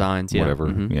silver, different designs, whatever.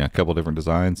 A couple different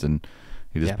designs, and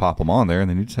you just pop them on there, and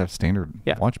then you just have standard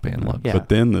watch band lugs. But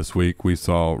then this week we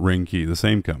saw Ringkey, the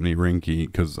same company, Ringkey,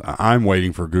 because I'm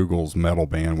waiting for Google's metal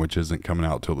band, which isn't coming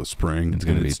out till the spring. It's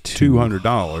going to be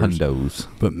 $200.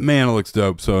 But man, it looks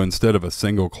dope. So instead of a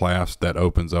single clasp that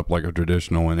opens up like a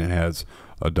traditional, and it has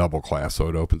a double clasp, so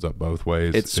it opens up both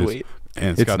ways. It's sweet.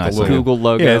 And it's got nice. the little Google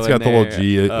logo. Yeah, it's got the there. little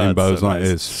G embossed so on it. nice.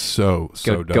 It's so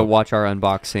dope. Go watch our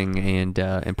unboxing and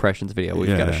impressions video. We've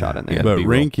got a shot in there. Yeah, but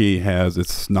Ringkey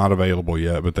it's not available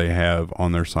yet, but they have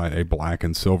on their site a black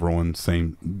and silver one.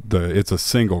 It's a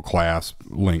single clasp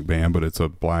link band, but it's a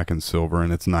black and silver,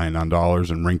 and it's $99.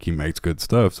 And Ringkey makes good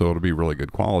stuff, so it'll be really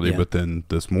good quality. But then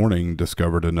this morning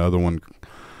discovered another one.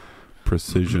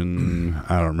 Precision,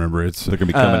 I don't remember. They're gonna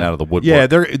be coming out of the woodwork. Yeah,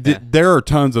 there are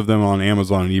tons of them on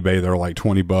Amazon and eBay. They're like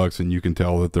 $20, and you can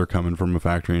tell that they're coming from a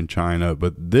factory in China.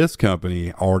 But this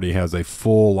company already has a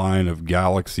full line of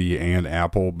Galaxy and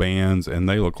Apple bands, and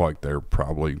they look like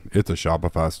it's a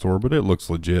Shopify store, but it looks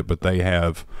legit. But they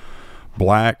have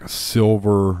black,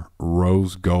 silver,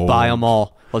 rose gold. Buy them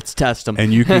all. Let's test them.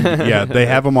 And you can, they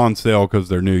have them on sale because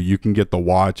they're new. You can get the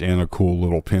watch and a cool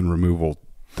little pin removal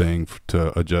thing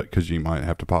to adjust, because you might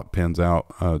have to pop pins out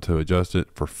to adjust it,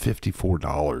 for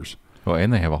 $54. Well,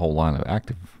 and they have a whole line of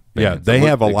active Yeah, bands they that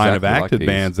have a look line of exactly like active these.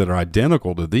 bands that are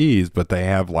identical to these, but they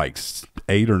have like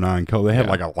 8 or 9 colors. They have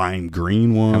Yeah. like a lime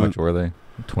green one. How much were they?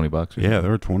 $20 or Yeah, something? they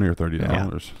were $20 or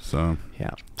 $30. So Yeah.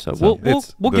 So So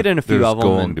we'll get in a few there's of them.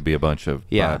 going And to be a bunch of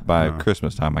Yeah. by Yeah.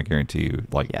 Christmas time. I guarantee you,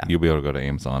 like Yeah. you'll be able to go to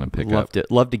Amazon and pick up.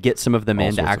 love to get some of them all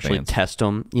in to sorts of actually bands. test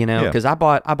them. You know, Yeah. because I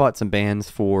bought some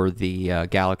bands for the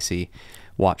Galaxy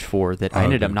Watch 4 that I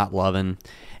ended up not loving.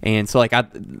 And so like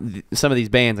some of these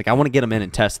bands, like I want to get them in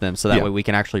and test them so that Yeah. way we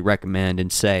can actually recommend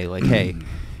and say like, hey,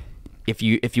 if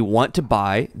you want to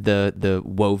buy the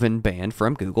woven band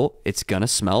from Google, it's gonna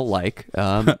smell like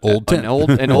Old tent.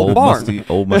 an old barn.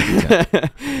 old musty tent.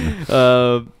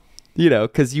 You know,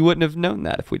 because you wouldn't have known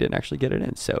that if we didn't actually get it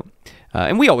in. So,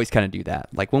 and we always kind of do that.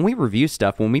 Like when we review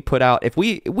stuff, when we put out, if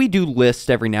we do lists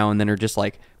every now and then, are just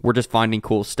like we're just finding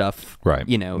cool stuff, Right.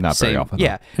 You know, Not very often, though.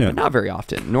 Yeah, Yeah. but not very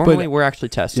often. Normally, we're actually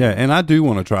testing. yeah, and I do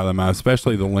want to try them out,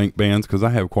 especially the link bands, because I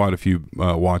have quite a few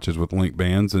watches with link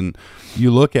bands, and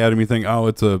you look at them, you think, oh,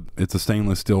 it's a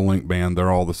stainless steel link band. They're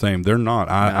all the same. They're not.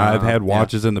 I've had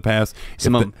watches in the past.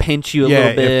 Some if of them pinch you a yeah,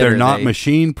 little bit. if they're or not they-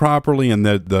 machined properly, and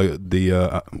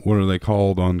the what are they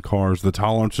called on cars? The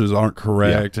tolerances aren't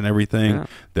correct and everything. Yeah.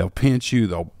 They'll pinch you.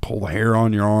 They'll pull the hair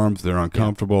on your arms. They're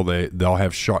uncomfortable. They'll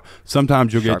have sharp.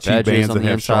 Sometimes you'll Sharp get cheap edges bands on that the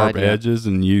have sharp inside, yeah. edges,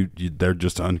 and they're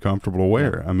just uncomfortable to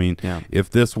wear. I mean, Yeah. if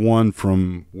this one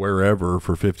from wherever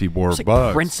for 50 more It's like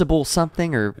bucks, principle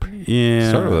something or yeah,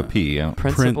 Start with a P. Yeah.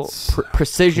 principle Prince-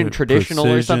 precision traditional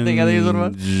or something. I think is what it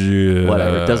was. Precision,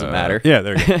 Whatever, it doesn't matter. Yeah,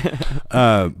 there you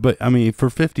go. But I mean, for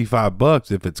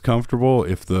 $55, if it's comfortable,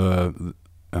 if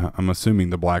I'm assuming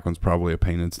the black one's probably a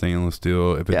painted stainless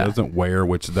steel. If it Yeah. doesn't wear,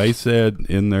 which they said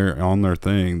on their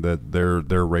thing that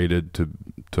they're rated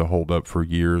to hold up for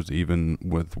years, even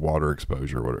with water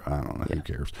exposure. Whatever, I don't know. Yeah. Who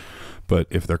cares? But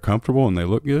if they're comfortable and they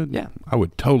look good, Yeah. I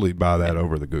would totally buy that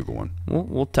over the Google one,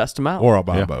 We'll test them out. or I'll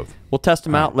buy Yeah. both. We'll test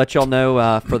them out. Let y'all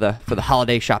know for the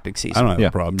holiday shopping season. I don't have Yeah.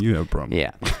 a problem. You have a problem.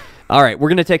 Yeah. All right, we're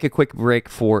going to take a quick break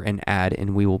for an ad,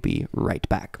 and we will be right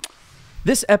back.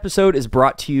 This episode is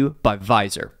brought to you by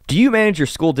Visor. Do you manage your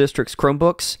school district's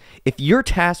Chromebooks? If you're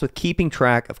tasked with keeping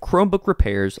track of Chromebook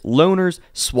repairs, loaners,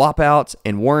 swap outs,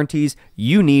 and warranties,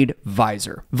 you need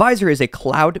Visor. Visor is a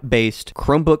cloud-based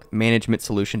Chromebook management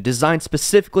solution designed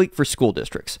specifically for school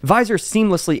districts. Visor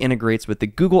seamlessly integrates with the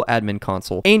Google Admin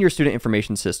Console and your student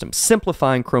information system,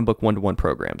 simplifying Chromebook one-to-one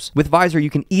programs. With Visor, you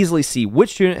can easily see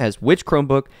which student has which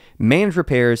Chromebook, manage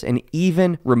repairs, and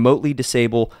even remotely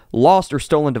disable lost or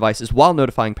stolen devices while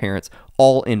notifying parents,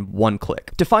 all in one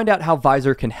click. To find out how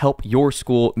Visor can help your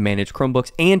school manage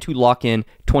Chromebooks and to lock in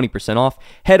 20% off,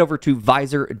 head over to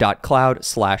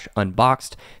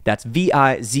visor.cloud/unboxed. That's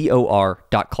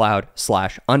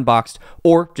VIZOR.cloud/unboxed,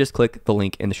 or just click the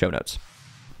link in the show notes.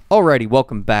 Alrighty,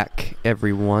 welcome back,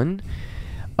 everyone.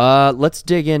 Let's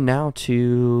dig in now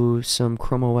to some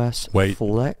ChromeOS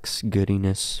Flex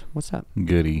goodiness. What's that?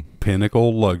 Goody.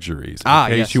 Pinnacle Luxuries. Ah,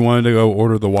 in case yes. you wanted to go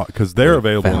order the watch, because they're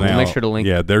available We'll now. make sure to link.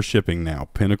 Yeah, they're shipping now.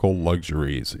 Pinnacle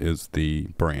Luxuries is the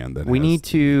brand that We has- need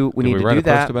to Did we write do a post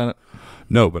that. about it?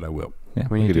 No, but I will. Yeah,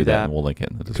 We need could to do that. and we'll link it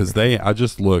in the Because description. I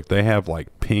just looked, they have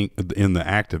like pink in the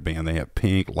active band. They have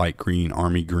pink, light green,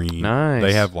 army green. Nice.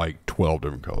 They have like 12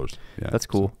 different colors. Yeah, That's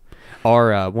cool.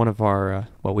 Our one of our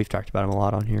well, we've talked about him a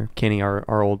lot on here. Kenny,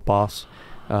 our old boss,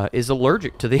 is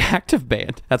allergic to the active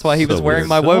band. That's why he was So wearing weird.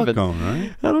 my woven. Silicone,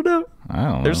 right? I don't know. I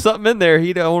don't know. There's something in there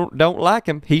he don't like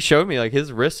him. He showed me like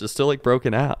his wrist is still like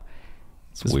broken out.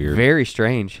 It's It's weird. very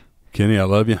strange. Kenny, I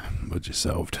love you, but you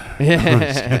soft.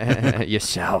 You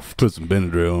soft. Put some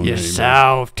Benadryl on You there,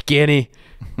 soft, Kenny.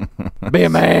 Be a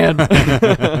man.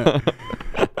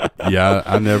 Yeah,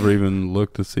 I never even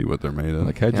looked to see what they're made of.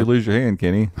 Like, how'd you lose your hand,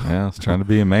 Kenny? Yeah, I was trying to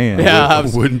be a man. Yeah, I I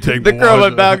was- wouldn't take the my Chrome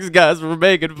watch off. Unboxed guys were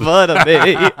making fun of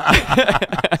me.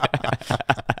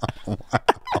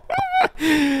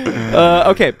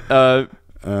 Okay.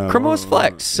 ChromeOS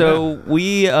Flex. So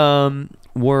we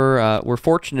were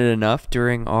fortunate enough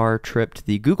during our trip to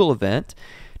the Google event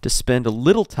to spend a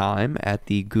little time at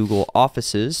the Google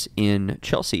offices in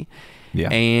Chelsea. Yeah.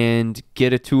 And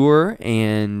get a tour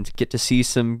and get to see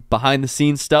some behind the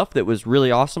scenes stuff that was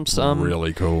really awesome. Some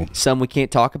really cool. Some we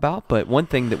can't talk about, but one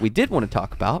thing that we did want to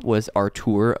talk about was our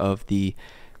tour of the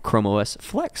ChromeOS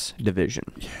Flex division.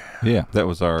 Yeah, that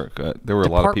was our. There were a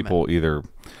lot of people either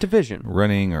Division.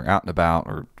 running or out and about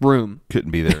or Room.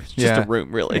 couldn't be there. Just a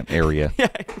room, really. An area.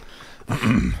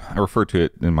 I refer to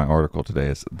it in my article today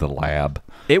as the lab.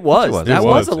 It was. That It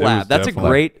was was. a It lab. was That's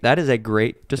definitely. that is a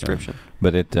great description.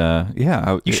 But it,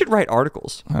 You should write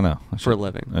articles I know. I for a should.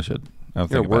 living. I should. I'll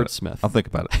You're think a about it. wordsmith. I'll think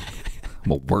about it.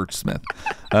 I'm a wordsmith.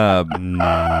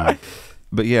 Nah.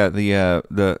 But yeah,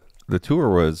 the the tour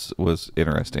was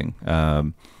interesting.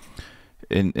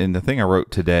 In the thing I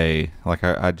wrote today, like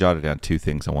I jotted down 2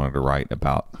 things I wanted to write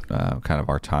about kind of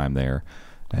our time there,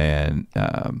 and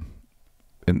I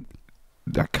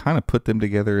kind of put them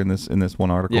together in this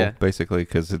one article, basically,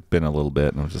 because it's been a little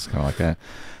bit, and I was just kind of like that.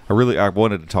 I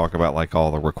wanted to talk about like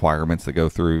all the requirements that go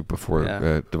through before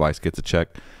a device gets a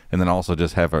check, and then also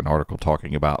just have an article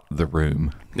talking about the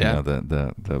room, you know,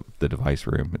 the device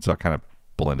room. And so I kind of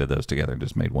blended those together and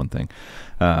just made one thing.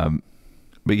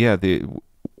 But yeah,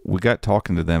 we got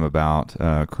talking to them about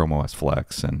ChromeOS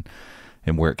Flex and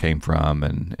where it came from,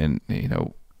 and you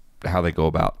know, how they go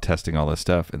about testing all this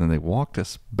stuff. And then they walked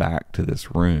us back to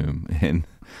this room, and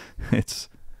it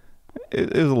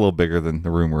was a little bigger than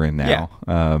the room we're in now.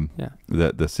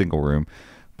 The single room,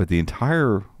 but the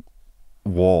entire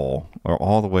wall or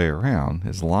all the way around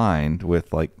is lined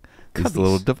with like these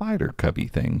little divider cubby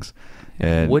things.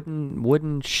 And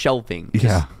wooden shelving,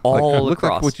 all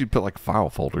across. Like what you'd put like file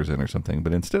folders in or something,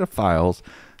 but instead of files,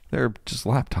 they're just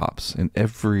laptops in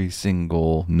every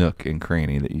single nook and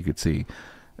cranny that you could see.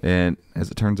 And as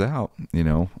it turns out, you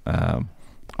know,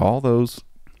 all those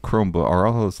Chromebook or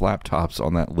all those laptops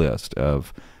on that list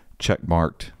of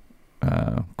checkmarked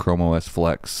ChromeOS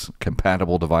Flex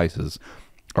compatible devices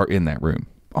are in that room,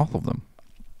 all of them.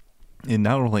 And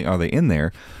not only are they in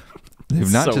there,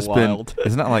 they've not just wild. been,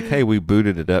 it's not like, hey, we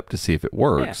booted it up to see if it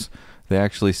works. They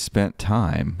actually spent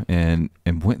time and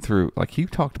went through, like you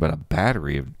talked about, a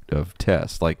battery of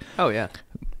tests. Like,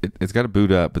 it's got to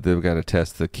boot up, but they've got to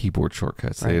test the keyboard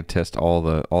shortcuts. They have to test all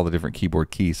the different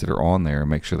keyboard keys that are on there and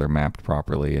make sure they're mapped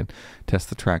properly, and test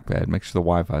the trackpad, make sure the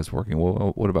Wi-Fi is working.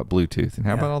 Well, what about Bluetooth? And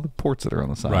how about all the ports that are on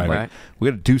the side? Like, we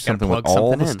got to do something with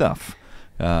all the stuff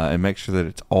and make sure that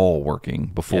it's all working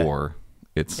before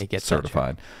it gets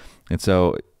certified. And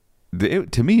so,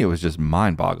 to me, it was just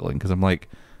mind-boggling, because I'm like,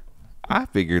 I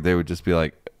figured they would just be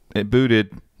like, it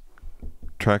booted,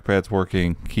 trackpad's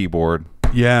working, keyboard.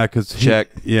 Yeah, because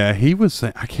check. He was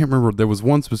saying, I can't remember. There was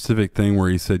one specific thing where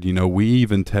he said, you know, we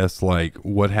even test like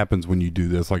what happens when you do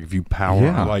this, like if you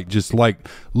power, like just like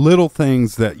little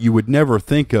things that you would never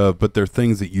think of, but they're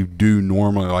things that you do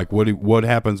normally. Like what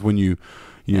happens when you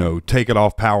know, take it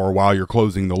off power while you're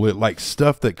closing the lid, like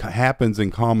stuff that happens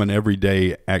in common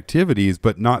everyday activities,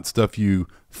 but not stuff you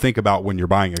think about when you're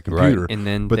buying a computer. And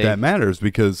then that matters,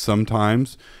 because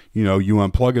sometimes, you know, you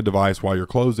unplug a device while you're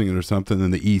closing it or something,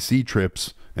 and the EC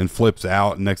trips and flips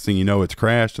out, and next thing you know, it's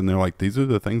crashed. And they're like, these are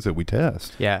the things that we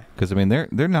test. Yeah, because I mean,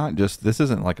 they're not just, this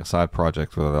isn't like a side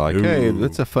project where they're like, hey,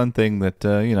 that's a fun thing that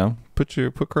you know,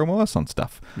 put Chrome OS on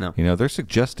stuff. No, you know, they're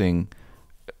suggesting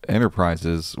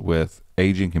enterprises with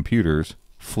aging computers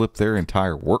flip their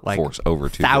entire workforce over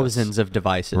to thousands of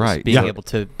devices,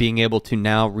 being able to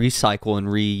now recycle and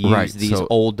reuse these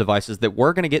old devices that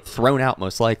were going to get thrown out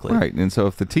most likely. Right. And so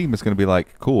if the team is going to be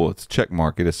like, cool, it's check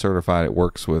mark, it is certified, it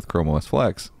works with ChromeOS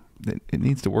Flex, it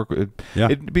needs to work with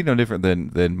it'd be no different than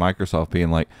Microsoft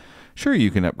being like, sure, you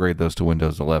can upgrade those to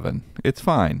Windows 11, it's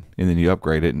fine, and then you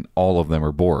upgrade it and all of them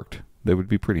are borked. They would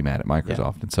be pretty mad at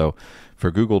Microsoft. And so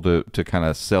for Google to kind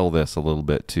of sell this a little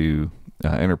bit to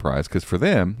enterprise, because for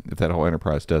them, if that whole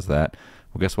enterprise does that,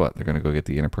 well, guess what? They're going to go get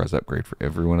the enterprise upgrade for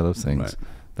every one of those things. Right.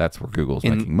 That's where Google's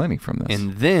making money from this.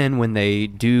 And then when they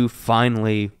do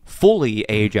finally fully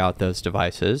age out those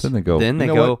devices, then they go,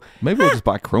 maybe we'll just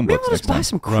buy Chromebooks. Maybe we'll just buy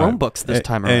some Chromebooks this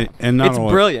time around. And not it's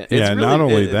only, brilliant. Yeah, it's not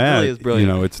only that, really is brilliant.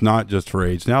 you know, it's not just for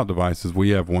aged out devices. We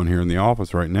have one here in the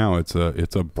office right now. It's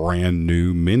a brand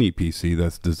new mini PC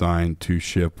that's designed to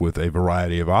ship with a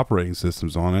variety of operating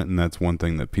systems on it. And that's one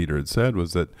thing that Peter had said,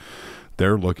 was that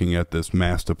they're looking at this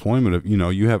mass deployment of, you know,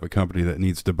 you have a company that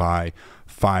needs to buy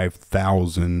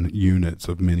 5,000 units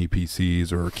of mini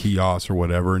PCs or kiosks or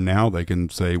whatever. Now they can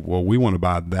say, well, we want to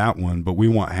buy that one, but we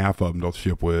want half of them to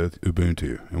ship with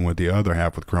Ubuntu, and with the other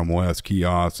half with Chrome OS,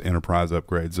 kiosks, enterprise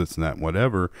upgrades, this and that, and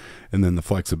whatever, and then the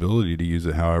flexibility to use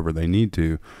it however they need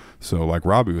to. So like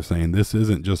Robbie was saying, this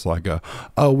isn't just like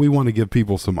we want to give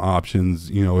people some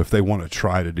options, you know, if they want to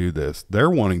try to do this. They're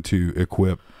wanting to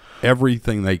equip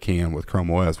everything they can with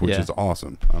Chrome OS, which is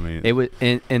awesome. I mean, it was,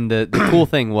 and the cool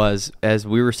thing was, as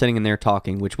we were sitting in there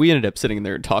talking, which we ended up sitting in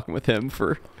there talking with him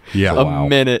for a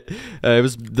minute. It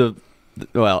was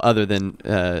other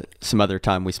than some other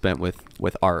time we spent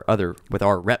with our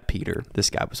rep Peter. This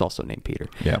guy was also named Peter.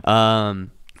 Yeah.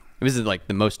 It was like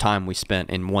the most time we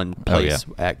spent in one place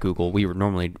at Google. We were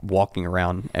normally walking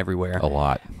around everywhere. A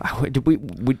lot.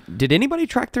 Did anybody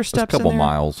track their steps? A couple in there?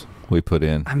 miles we put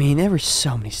in. I mean, there were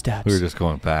so many steps. We were just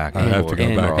going back. I have to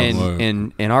go back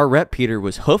and our rep Peter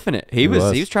was hoofing it. He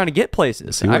was trying to get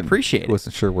places. I appreciate it. He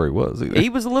wasn't sure where he was either. He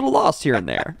was a little lost here and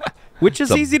there. which is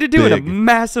It's a easy to do in a big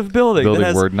massive building. building that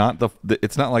has, where not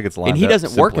it's not like it's lined and he up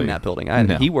doesn't work in simply. that building either.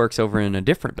 No. He works over in a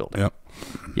different building. Yep.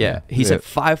 Yeah, he said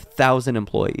 5,000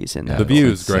 employees in Yeah, that. The building.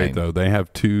 view is great insane. though. They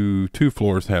have two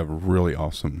floors have really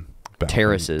awesome balcony,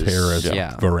 Terraces. terrace,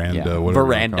 Yeah. veranda, Yeah. whatever you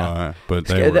Veranda. call it. But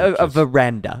they were a just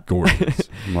veranda. gorgeous.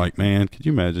 I'm like, man, could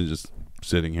you imagine just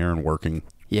sitting here and working?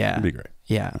 Yeah, It'd be great.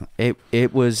 Yeah,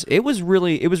 it was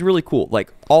really cool.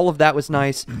 Like all of that was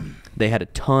nice. They had a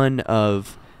ton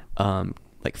of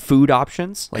like food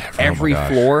options. Like oh my every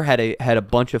gosh. floor had a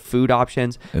bunch of food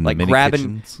options. And the like mini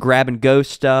kitchens. grab and go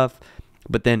stuff,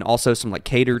 but then also some like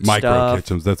catered Micro stuff.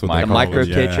 kitchens. That's what they The call micro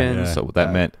them. kitchens. So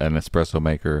that meant an espresso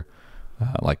maker,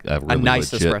 like a really A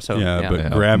nice legit, espresso. Yeah, but you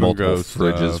know, grab and multiple go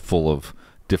fridges stuff. full of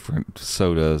different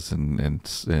sodas and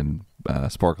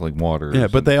sparkling waters. Yeah,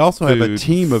 but and they also have a food,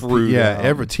 team of fruit,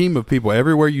 every team of people.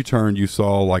 Everywhere you turned, you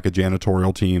saw like a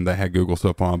janitorial team that had Google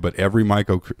stuff on. But every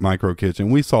micro kitchen,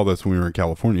 we saw this when we were in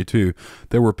California too.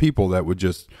 There were people that would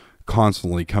just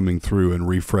constantly coming through and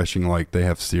refreshing. Like they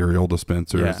have cereal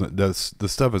dispensers. Yeah. The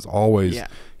stuff is always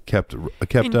kept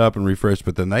up and refreshed.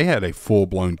 But then they had a full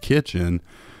blown kitchen.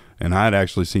 And I'd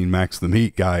actually seen Max the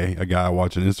Meat guy, a guy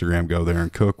watching Instagram, go there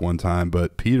and cook one time.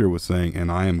 But Peter was saying,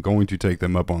 and I am going to take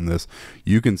them up on this,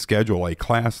 you can schedule a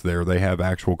class there. They have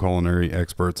actual culinary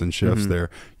experts and chefs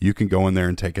there. You can go in there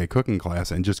and take a cooking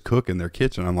class and just cook in their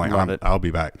kitchen. I'm like, I'll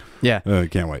be back. Yeah.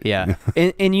 Can't wait. Yeah,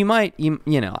 and you might, you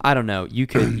know, I don't know. You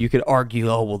could argue,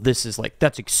 oh well, this is like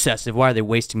that's excessive. Why are they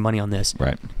wasting money on this?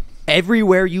 right.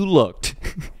 Everywhere you looked,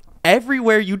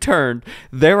 everywhere you turned,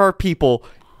 there are people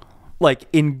like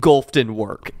engulfed in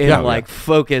work and like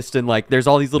focused, and like there's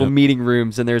all these little meeting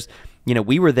rooms, and there's, you know,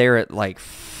 we were there at like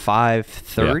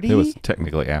 5:30. It was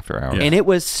technically after hours. And it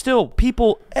was still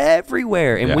people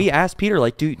everywhere. And Yeah. we asked Peter,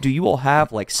 like, do you all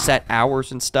have like set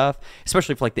hours and stuff?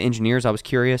 Especially for like the engineers. I was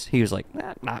curious. He was like,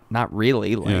 not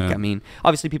really. Like, I mean,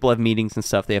 obviously people have meetings and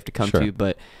stuff they have to come to,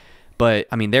 but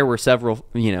I mean, there were several,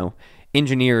 you know,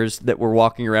 engineers that were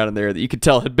walking around in there that you could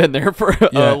tell had been there for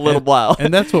a little while.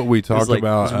 And that's what we talked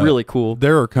about. It's really cool.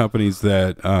 There are companies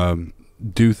that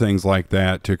do things like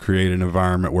that to create an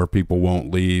environment where people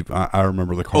won't leave. I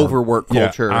remember the car Overwork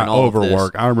culture and all of this.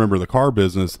 overwork. I remember the car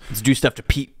business. Let's do stuff to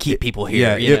keep people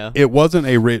here. It wasn't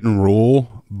a written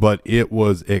rule, but it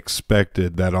was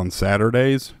expected that on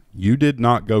Saturdays you did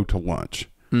not go to lunch.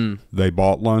 They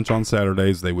bought lunch on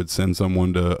Saturdays. They would send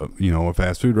someone to, you know, a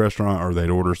fast food restaurant, or they'd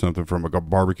order something from a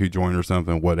barbecue joint or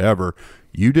something, whatever.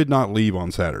 You did not leave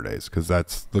on Saturdays because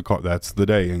that's the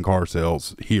day in car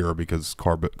sales here, because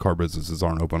car businesses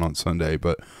aren't open on Sunday.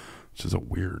 But it's just a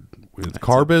weird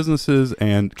car businesses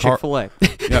and Chick-fil-A.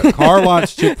 car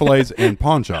lots, Chick-fil-A's, and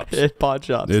pawn shops. Pawn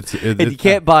shops. And you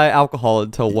can't buy alcohol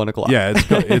until 1 o'clock. Yeah,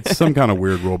 it's some kind of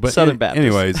weird rule. But Southern Baptist.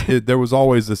 anyways, there was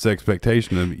always this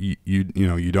expectation of you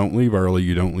know, you don't leave early,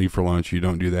 you don't leave for lunch, you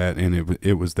don't do that, and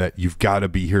it was that you've got to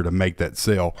be here to make that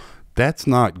sale. That's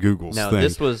not Google's No, thing.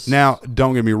 this was- now,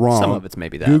 don't get me wrong. Some of it's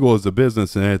maybe that. Google is a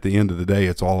business, and at the end of the day,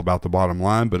 it's all about the bottom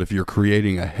line. But if you're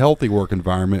creating a healthy work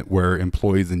environment where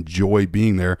employees enjoy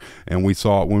being there, and we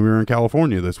saw it when we were in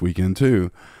California this weekend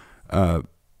too,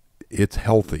 it's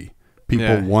healthy.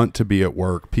 People want to be at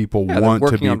work. People want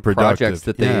to be on productive. projects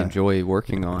that they enjoy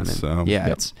working on. And So,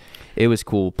 it was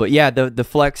cool. But yeah, the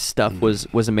Flex stuff was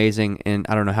amazing. And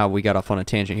I don't know how we got off on a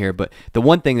tangent here, but the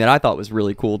one thing that I thought was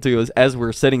really cool too is as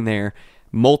we're sitting there,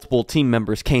 multiple team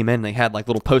members came in. They had like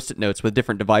little Post-it notes with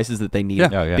different devices that they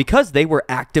needed because they were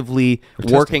actively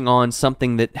working on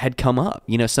something that had come up.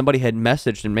 You know, somebody had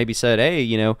messaged and maybe said, "Hey,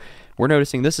 you know, we're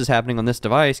noticing this is happening on this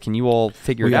device. Can you all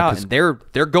figure it out?" And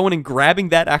they're going and grabbing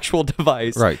that actual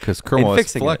device, Right, because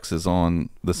ChromeOS Flex is on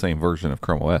the same version of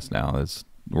ChromeOS now as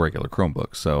regular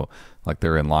Chromebooks. So like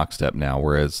they're in lockstep now,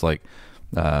 whereas like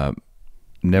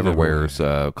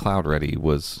Neverware's Cloud Ready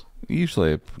was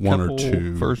usually a One or couple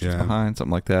two versions behind,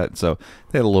 something like that. So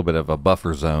they had a little bit of a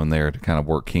buffer zone there to kind of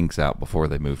work kinks out before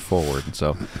they moved forward. And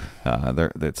so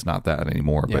it's not that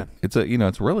anymore. But it's a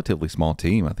it's a relatively small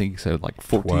team. I think he said like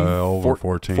 14, 12 or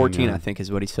 14. 14, I think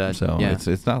is what he said. So yeah.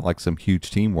 it's not like some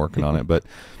huge team working on it, but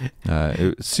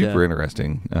it was super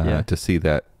interesting to see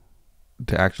that,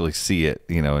 to actually see it,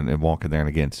 and walk in there, and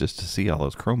again, it's just to see all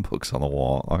those Chromebooks on the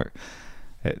wall, or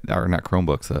not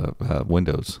Chromebooks,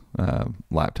 Windows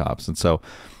laptops. And so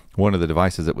one of the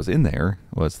devices that was in there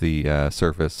was the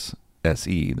Surface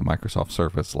SE, the Microsoft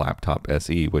Surface Laptop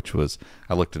SE, which was,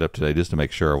 I looked it up today just to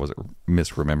make sure I wasn't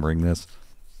misremembering this,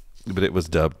 but it was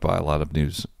dubbed by a lot of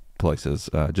news places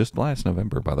just last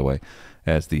November, by the way,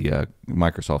 as the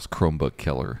Microsoft's Chromebook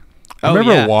killer. I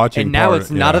remember watching, and now part-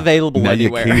 it's not yeah. available Now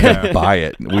you anywhere. can't buy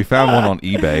it. We found one on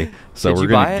eBay, so Did we're you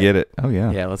gonna buy it? get it. Oh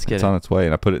yeah, Yeah, let's get it's it. on its way.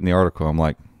 And I put it in the article. I'm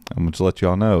like, I'm going to let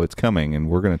y'all know it's coming, and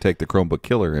we're going to take the Chromebook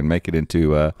killer and make it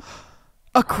into A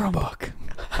Chromebook.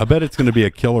 I bet it's going to be a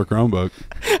killer Chromebook.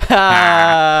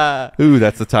 Ooh,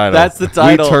 that's the title. That's the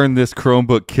title. We turned this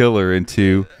Chromebook killer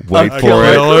into wait for killer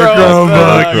it.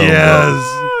 Chromebook.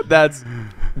 Yes.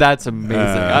 That's amazing.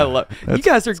 I love. You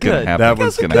guys are good. happen. That You guys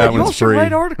one's are gonna good. happen. You all That should one's write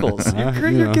free. articles.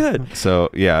 You're good. So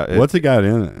yeah, What's it got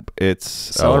in it?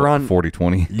 it's Celeron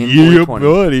 4020. Yeah, 4020.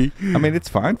 buddy. I mean, it's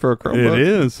fine for a Chromebook. It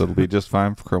is. So it'll be just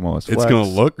fine for ChromeOS Flex. It's going to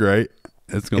look great.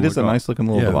 It's going It to is a nice looking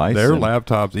little device. Their and-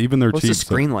 laptops, even their What's cheap the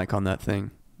screen like on that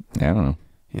thing? Yeah, I don't know.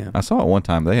 Yeah. I saw it one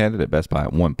time. They had it at Best Buy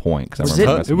at one point because I Was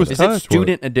remember it? messing it was with Is it touch,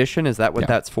 student edition? Is that what Yeah.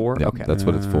 that's for? Yeah, Okay. that's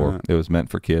what it's for. It was meant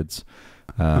for kids.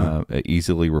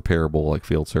 Easily repairable, like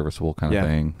field serviceable kind Yeah. of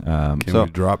thing. Can So we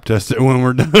drop test it when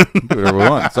we're done? do whatever we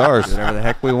want. It's ours. Whatever the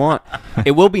heck we want.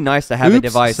 It will be nice to have a Oops,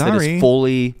 device that sorry. is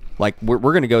fully like we're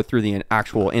going to go through the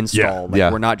actual install. Like,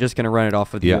 Yeah. we're not just going to run it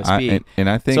off with Yeah, USB. and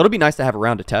I think so it'll be nice to have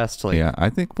around to test. Like, yeah, I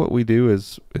think what we do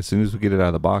is as soon as we get it out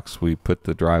of the box, we put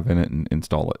the drive in it and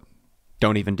install it.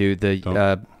 don't even do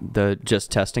the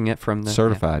just testing it from the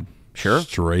Certified. Yeah. Sure.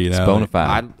 Straight It's out. bona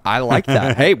fide. I like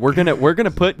that. Hey, we're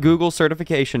gonna put Google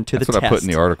certification to That's the what test. I put in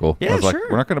the article. Yeah, I was like, sure.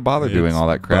 we're not going to bother doing It's all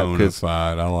that crap bona because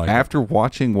fide. I like it. after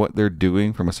watching what they're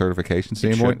doing from a certification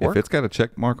standpoint, work. if it's got a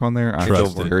check mark on there, I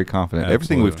Trust feel it. very confident.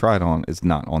 Everything we've Absolutely. tried on is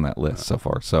not on that list so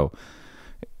far. So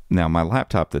now my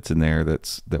laptop that's in there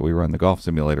that we run the golf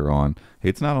simulator on,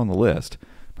 it's not on the list,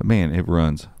 but man, it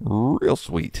runs real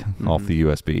sweet off the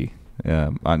USB.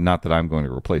 Not that I'm going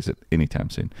to replace it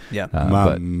anytime soon. Yeah. My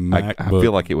but I MacBook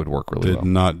feel like it would work really did well.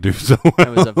 not do so It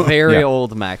well. was a very Yeah.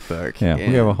 old MacBook. Yeah,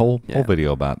 we have a whole Yeah.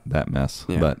 video about that mess.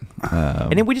 Yeah. But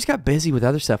And then we just got busy with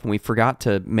other stuff, and we forgot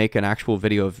to make an actual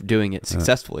video of doing it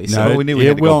successfully. So No, we knew we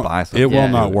had to go will, buy something. It will Yeah.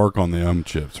 not work on the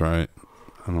chips, right?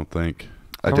 I don't think.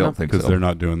 I don't know. don't think Because so. they're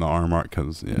not doing the ARM art.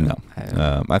 Because No,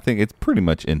 I think it's pretty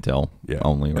much Intel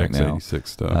only right now. x86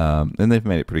 stuff. And they've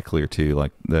made it pretty clear too.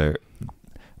 Like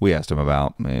we asked them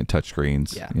about touch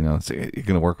screens. Yeah. You know, so you're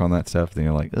going to work on that stuff. Then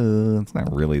you're like, it's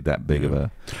not really that big of a.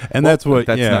 And that's what.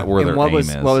 That's yeah. not where and their what aim was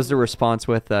is. what was the response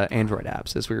with Android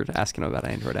apps? As we were asking about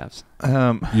Android apps.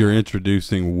 You're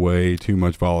introducing way too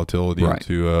much volatility Right.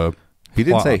 into. He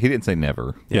didn't Wow. say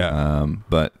never. Yeah.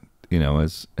 But you know,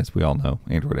 as we all know,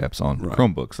 Android apps on Right.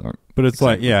 Chromebooks aren't. But it's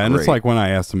like, exactly and it's great. like when I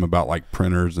asked him about like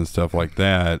printers and stuff like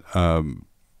that.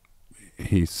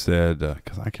 He said,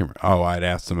 because I can't remember. Oh, I'd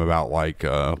asked him about like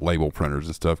label printers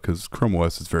and stuff because Chrome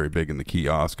OS is very big in the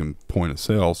kiosk and point of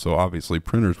sale. So obviously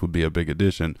printers would be a big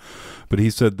addition. But he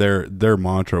said their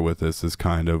mantra with this is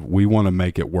kind of, we want to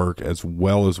make it work as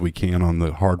well as we can on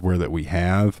the hardware that we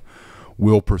have.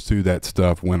 We'll pursue that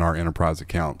stuff when our enterprise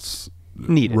accounts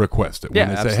Need it. request it. When Yeah,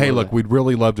 they say, absolutely. hey, look, we'd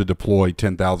really love to deploy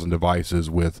 10,000 devices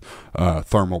with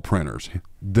thermal printers.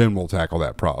 Then we'll tackle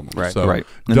that problem. Right. So Right.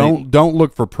 And don't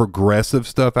look for progressive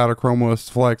stuff out of ChromeOS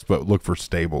Flex, but look for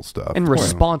stable stuff. And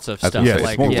responsive That's stuff. what I'm saying.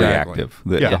 Yes, It's like more yeah. reactive.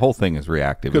 The, Yeah. the whole thing is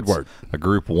reactive. Good It's word. A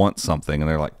group wants something, and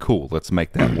they're like, "Cool, let's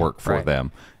make that work for Right.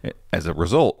 them." As a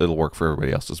result, it'll work for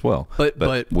everybody else as well. But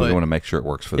we want to make sure it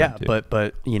works for Yeah, them too.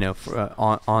 but you know,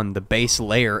 on the base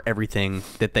layer, everything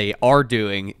that they are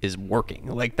doing is working.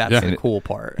 Like that's Yeah. the cool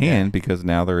part. And because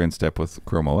now they're in step with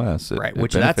Chrome OS, Right, it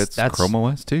which that's- benefits that's- Chrome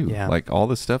OS too. yeah. Like all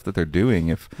the stuff that they're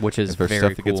doing, Which is if there's very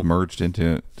stuff that gets cool. merged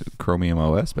into Chromium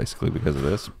OS basically because of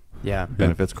this, Yeah.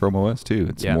 benefits Chrome OS too.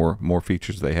 It's Yeah. more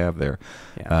features they have there.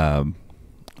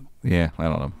 Yeah. I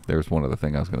don't know. There's one other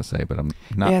thing I was going to say, but I'm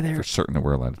not Yeah, for certain that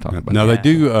we're allowed to talk about. Now it. they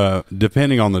do,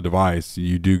 depending on the device,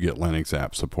 you do get Linux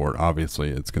app support. Obviously,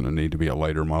 it's going to need to be a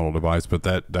later model device, but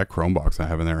that Chromebox I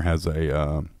have in there has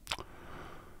a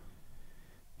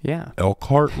Yeah.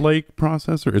 Elkhart Lake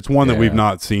processor. It's one that we've Yeah.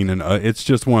 not seen, and it's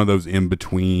just one of those in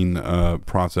between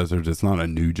processors. It's not a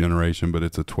new generation, but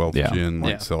it's a 12th Yeah. gen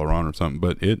like Yeah. Celeron or something.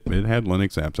 But it had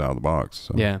Linux apps out of the box.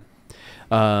 So. Yeah.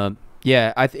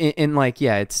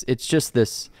 It's just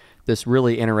this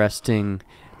really interesting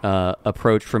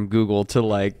approach from Google to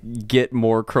like get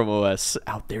more Chrome OS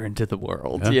out there into the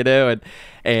world, you know,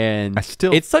 and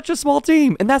it's such a small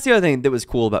team, and that's the other thing that was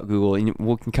cool about Google. And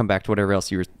we can come back to whatever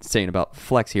else you were saying about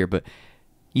Flex here, but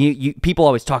you people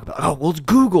always talk about, oh, well, it's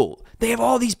Google, they have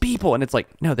all these people, and it's like,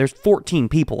 no, there's 14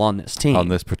 people on this team, on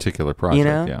this particular project, you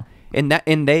know, yeah.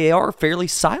 and they are fairly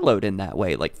siloed in that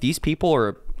way. Like these people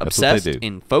are That's what they obsessed do.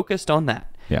 and focused on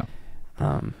that. Yeah.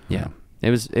 Yeah. It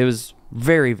was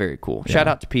very, very cool. Shout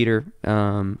out to Peter.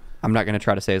 I'm not going to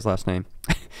try to say his last name.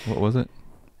 What was it?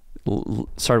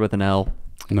 Started with an L.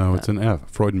 No, it's an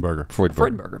F. Freudenberger.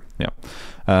 Freudenberger. Yeah.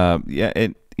 Yeah.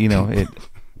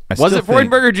 I Was still it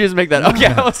Freudenberger? Or did you just make that? Okay,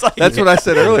 I was like, That's what I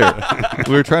said earlier.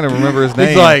 We were trying to remember his name.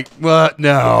 He's like, what?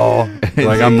 No.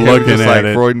 Like, I'm looking just at like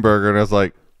it. Freudenberger, and I was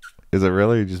like, is it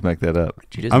really? You just make that up.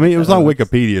 I mean, it was on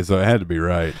Wikipedia, so it had to be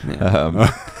right.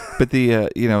 But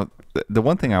the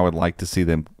one thing I would like to see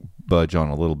them budge on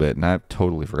a little bit, and I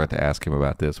totally forgot to ask him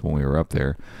about this when we were up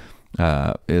there,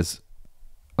 is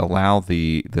allow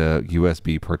the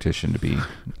USB partition to be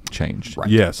changed. Right.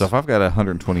 Yes. So if I've got a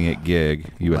 128 gig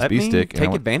USB stick,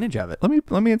 take advantage of it.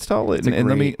 let me install it, and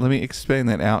let me expand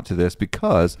that out to this,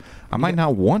 because I might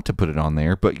not want to put it on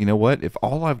there, but you know what? If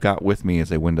all I've got with me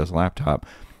is a Windows laptop,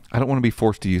 I don't want to be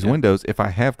forced to use Windows if I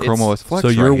have ChromeOS Flex. So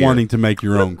you're right wanting to make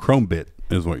your own Chrome bit,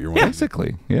 is what you're wanting.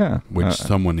 Basically, yeah. Which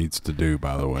someone needs to do,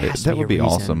 by the way. That would be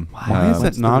awesome. Why is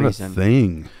that not a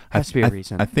thing? Has to be a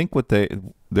reason. I think what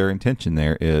their intention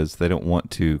there is they don't want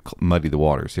to muddy the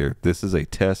waters here. This is a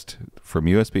test from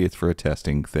USB. It's for a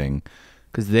testing thing.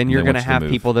 Because then you're going to have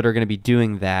people that are going to be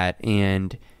doing that,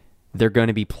 and they're going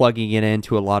to be plugging it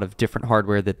into a lot of different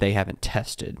hardware that they haven't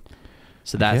tested.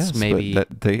 So that's maybe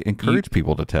that they encourage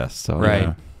people to test. So right.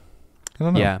 I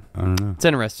don't know. Yeah, I don't know. It's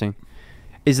interesting.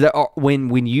 Is that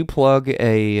when you plug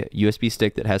a USB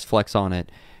stick that has Flex on it,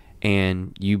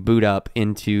 and you boot up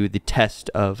into the test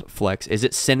of Flex, is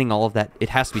it sending all of that? It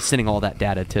has to be sending all that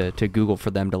data to Google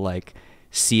for them to like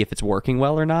see if it's working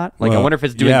well or not. Like, I wonder if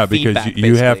it's doing feedback.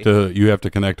 Because you have to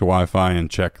connect to Wi-Fi and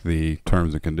check the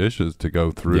terms and conditions to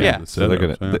go through. The so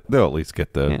they'll at least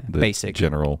get the basic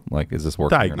general, like, is this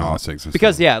working diagnostics.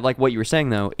 Because like what you were saying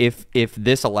though, if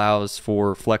this allows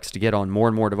for Flex to get on more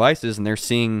and more devices, and they're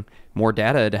seeing more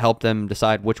data to help them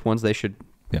decide which ones they should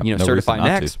certify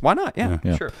next, why not? Yeah.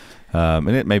 Sure. And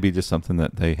it may be just something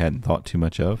that they hadn't thought too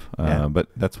much of. But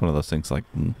that's one of those things, like,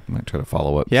 I might try to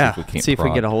follow up. Yeah. See if we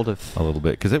can get a hold of a little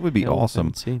bit, because it would be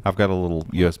awesome. I've got a little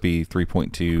USB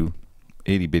 3.2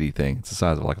 itty bitty thing. It's the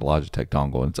size of like a Logitech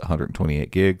dongle, and it's 128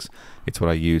 gigs. It's what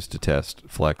I use to test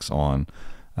Flex on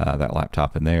that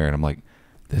laptop in there. And I'm like,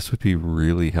 this would be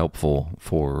really helpful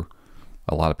for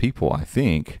a lot of people, I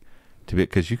think,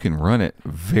 because you can run it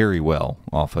very well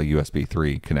off a USB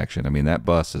 3 connection. I mean, that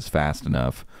bus is fast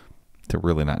enough to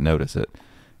really not notice it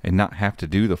and not have to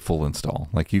do the full install.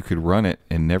 Like, you could run it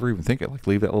and never even think it. Like,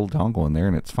 leave that little dongle in there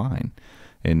and it's fine.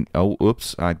 And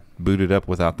oops, I booted up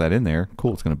without that in there.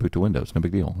 Cool, it's going to boot to Windows. No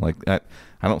big deal. Like that,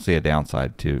 I don't see a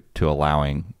downside to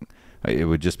allowing. It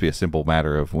would just be a simple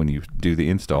matter of when you do the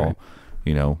install. Right.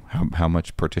 You know, how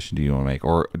much partition do you want to make?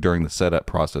 Or during the setup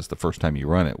process, the first time you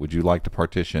run it, would you like to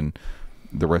partition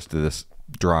the rest of this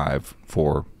drive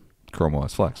for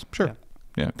ChromeOS Flex? Sure.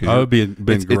 Yeah. It would be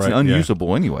great. It's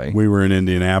unusable anyway. We were in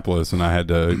Indianapolis, and I had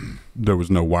to. There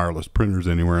was no wireless printers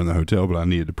anywhere in the hotel, but I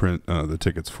needed to print the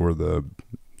tickets for the.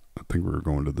 I think we were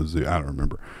going to the zoo. I don't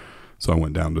remember. So I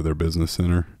went down to their business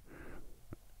center.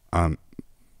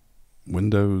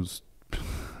 Windows.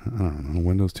 I don't know,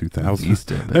 Windows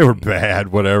 2000. They were bad,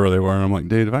 whatever they were. And I'm like,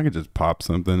 dude, if I could just pop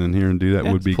something in here and do that,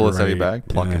 would be pull great. Pull it out of your bag,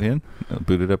 plug it in,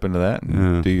 boot it up into that,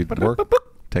 and do your work.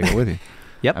 Take it with you.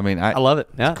 Yep. I mean, I love it.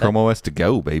 Yeah, Chrome OS to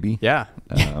go, baby. Yeah.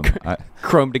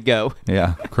 Chrome to go.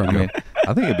 Yeah. Chrome. I mean,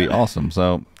 I think it'd be awesome.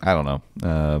 So I don't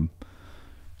know.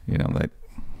 You know,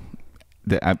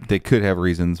 they could have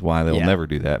reasons why they'll never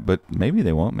do that, but maybe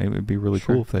they won't. Maybe it'd be really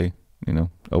cool if they,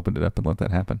 opened it up and let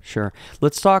that happen. Sure.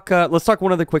 Let's talk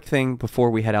one other quick thing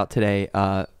before we head out today.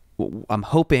 I'm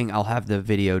hoping I'll have the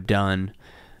video done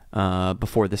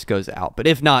before this goes out, but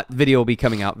if not, video will be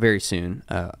coming out very soon.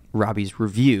 Robbie's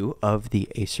review of the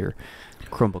Acer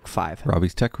Chromebook 5.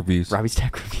 Robbie's Tech Reviews. Robbie's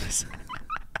Tech Reviews.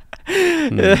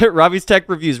 Robbie's Tech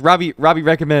Reviews. Robbie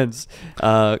recommends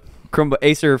Chromebook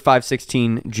Acer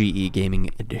 516 GE Gaming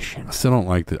Edition. I still don't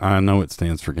like the. I know it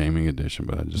stands for Gaming Edition,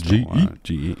 but I just don't want it.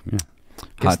 GE. Yeah.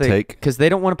 Hot take. Because they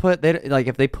don't want to put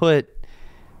if they put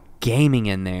gaming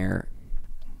in there.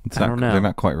 I don't know. They're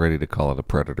not quite ready to call it a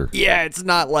Predator. Yeah, it's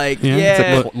not like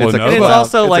it's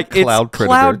also like it's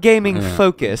cloud gaming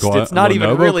focused. It's not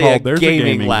even really a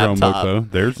gaming laptop. Chromebook, though.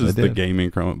 Theirs is the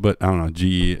gaming Chromebook, but I don't know.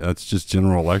 GE, that's just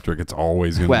General Electric. It's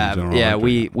always going to be General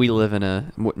Electric. we live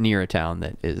in near a town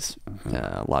that is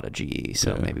a lot of GE,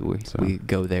 so maybe we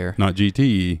go there. Not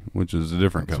GTE, which is a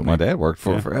different company. My dad worked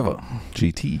for forever.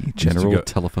 GT, General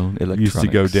Telephone Electronics. Used to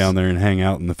go down there and hang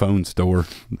out in the phone store.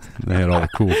 They had all the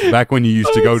cool. Back when you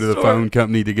used to go go to the phone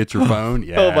company to get your phone.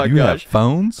 Yeah. Oh my You gosh. have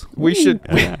phones? We should.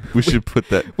 We should put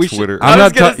that Twitter. I'm I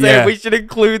was not gonna ta- say yeah. we should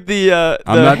include the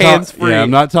I'm not hands free.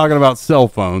 I'm not talking about cell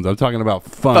phones. I'm talking about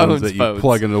phones that you Phones.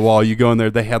 plug into the wall. You go in there.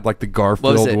 They had like the What was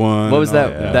Garfield it? one. What was and all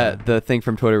that? That the thing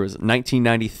from Twitter was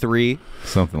 1993.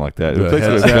 Something like that. The It was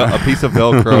basically headset. a piece of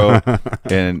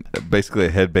Velcro and basically a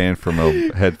headband from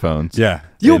headphones. Yeah.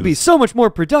 You'll And- be so much more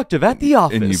productive at the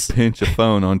office. And you pinch a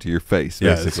phone onto your face,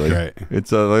 Yeah, it's basically. great. It's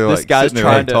they're This like guy's sitting there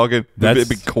trying like to- talking. That's-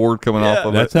 Big cord coming Yeah. off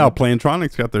of That's it. how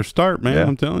Plantronics got their start, man. Yeah.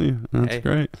 I'm telling you. That's Hey.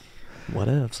 great. What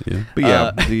else? Yeah. But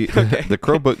yeah, okay. the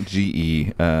Chromebook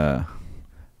GE,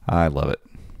 I love it.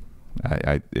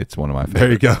 I it's one of my favorite.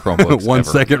 There you go. Chromebooks 1 ever.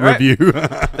 second All right. review.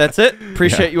 That's it.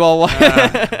 Appreciate you all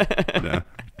watching.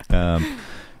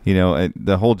 You know,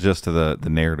 the whole gist of the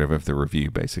narrative of the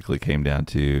review basically came down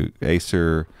to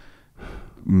Acer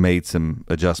made some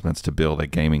adjustments to build a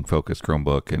gaming focused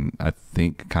Chromebook, and I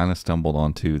think kind of stumbled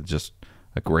onto just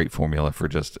a great formula for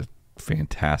just a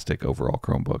fantastic overall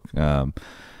Chromebook.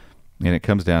 And it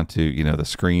comes down to, you know, the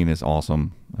screen is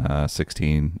awesome,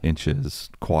 16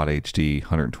 inches, quad HD,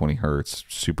 120 hertz,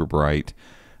 super bright.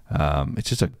 It's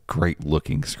just a great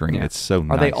looking screen. Yeah. It's so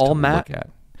nice. Are they all to matte? Look at.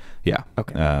 Yeah.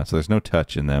 Okay. So there's no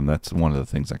touch in them. That's one of the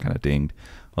things I kind of dinged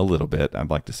a little bit. I'd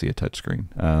like to see a touch screen.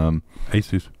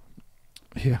 Asus.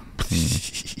 Yeah.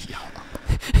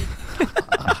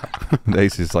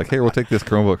 Acer's like, hey, we'll take this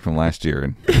Chromebook from last year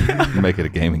and make it a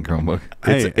gaming Chromebook.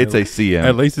 It's a CM.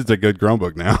 At least it's a good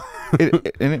Chromebook now.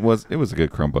 And it was a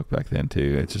good Chromebook back then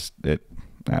too. It's just I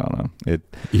don't know.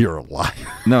 You're a liar.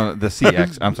 No, the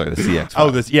CX. I'm sorry, the CX.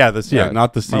 Oh, the CX,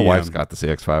 not the CM. My wife's got the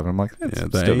CX5, and I'm like, it's Yeah,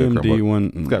 the still a good AMD Chromebook.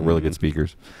 one. It's got really good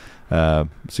speakers.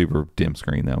 Super dim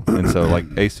screen though, and so like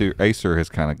Acer has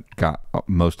kind of got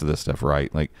most of this stuff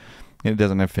right. Like it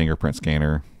doesn't have fingerprint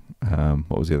scanner.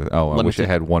 What was the other? Oh, I wish it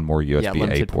had one more USB A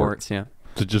limited port. ports. Yeah.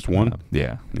 To just one?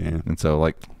 Yeah. Yeah. And so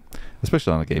like,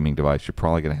 especially on a gaming device, you're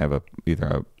probably going to have either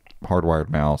a hardwired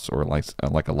mouse or like a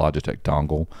Logitech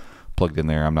dongle plugged in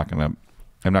there. I'm not going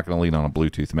to lean on a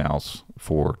Bluetooth mouse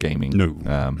for gaming.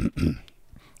 No.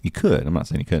 You could. I'm not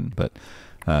saying you couldn't, but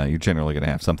you're generally going to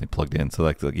have something plugged in. So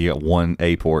like you got one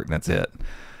A port and that's it.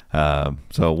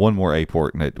 So one more A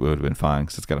port and it would have been fine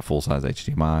because it's got a full size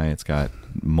HDMI. It's got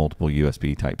multiple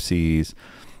USB Type Cs.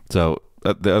 So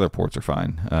the other ports are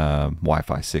fine.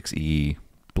 Wi-Fi 6E,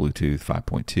 Bluetooth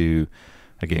 5.2.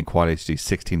 Again, Quad HD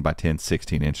 16 by 10,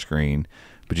 16-inch screen.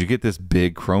 But you get this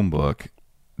big Chromebook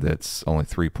that's only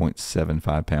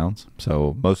 3.75 pounds.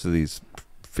 So most of these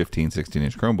 15,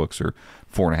 16-inch Chromebooks are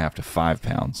 4.5 to 5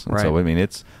 pounds. And so, I mean,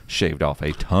 it's shaved off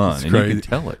a ton. It's and crazy. you can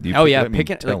tell it.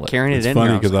 Picking it, like carrying It's it in. funny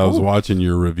there, because I was "Ooh." watching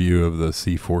your review of the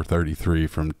C433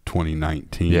 from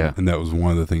 2019. Yeah. And that was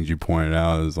one of the things you pointed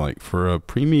out is like for a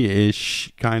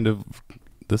preemie-ish kind of,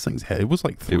 this thing's heavy. It was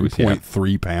like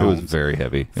 3.3 It pounds. was very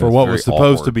heavy. For what was very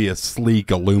supposed to awkward. be a sleek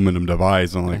aluminum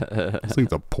device. I'm like, this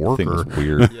thing's a Thing was porker.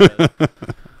 weird.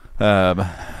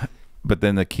 But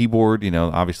then the keyboard, you know,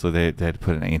 obviously they had to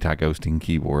put an anti-ghosting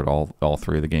keyboard. All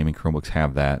three of the gaming Chromebooks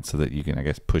have that, so that you can, I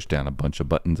guess, push down a bunch of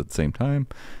buttons at the same time.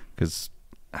 Because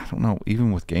I don't know,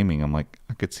 even with gaming, I'm like,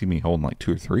 I could see me holding like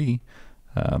 2 or 3,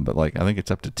 but like I think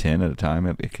it's up to 10 at a time.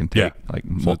 It can take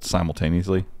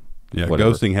simultaneously. Yeah,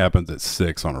 whatever. ghosting happens at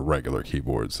 6 on a regular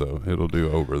keyboard, so it'll do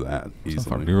over that So if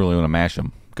easily. you really want to mash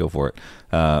them, go for it.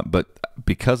 But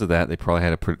because of that, they probably had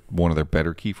to put one of their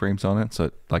better keyframes on it,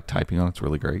 so like typing on it's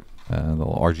really great. The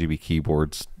little RGB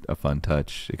keyboard's a fun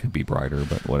touch. It could be brighter,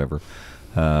 but whatever.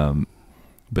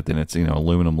 But then it's, you know,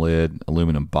 aluminum lid,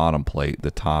 aluminum bottom plate.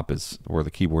 The top is where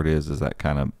the keyboard is that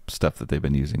kind of stuff that they've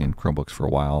been using in Chromebooks for a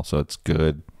while. So it's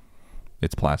good.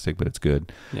 It's plastic, but it's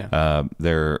good. Yeah.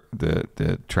 The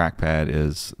trackpad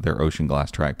is their ocean glass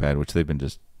trackpad, which they've been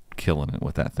just killing it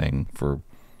with that thing for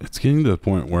It's getting to the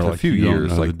point where a like few you don't years.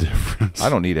 know the Like difference. I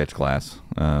don't need edge glass.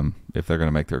 If they're going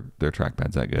to make their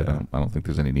trackpads that good, Yeah. I don't think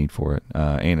there's any need for it.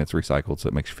 And it's recycled, so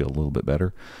it makes you feel a little bit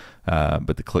better.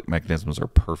 But the click mechanisms are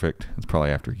perfect. It's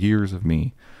probably after years of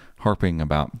me harping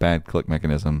about bad click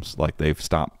mechanisms, like they've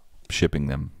stopped shipping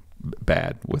them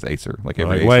bad with Acer. Like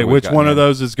every Acer wait, we've which gotten one of in,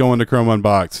 those is going to Chrome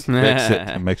Unboxed? fix it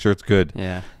and make sure it's good.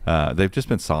 Yeah. They've just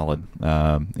been solid.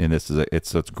 And this is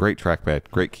it's a great trackpad,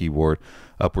 great keyboard,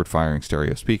 upward firing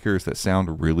stereo speakers that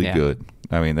sound really good.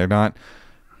 I mean, they're not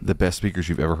the best speakers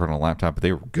you've ever heard on a laptop, but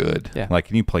they were good. Yeah. Like,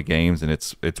 can you play games and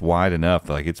it's wide enough,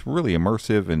 like it's really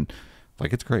immersive and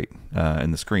like it's great.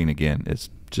 And the screen again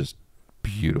is just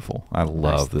beautiful. I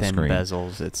love the thin screen.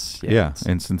 bezels. It's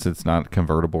And since it's not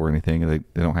convertible or anything, they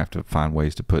don't have to find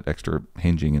ways to put extra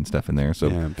hinging and stuff in there. So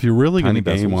if you're really going to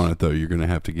tiny game bezels. on it, though, you're going to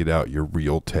have to get out your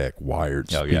Realtek wired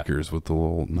speakers with the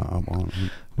little knob on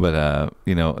them. But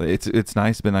you know, it's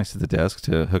nice. It's been nice at the desk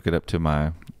to hook it up to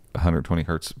my 120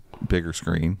 hertz bigger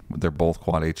screen. They're both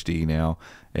quad HD now,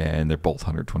 and they're both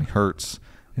 120 hertz.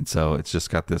 And so it's just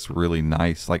got this really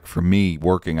nice, like for me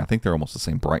working, I think they're almost the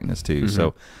same brightness too.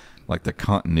 So like the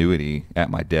continuity at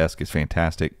my desk is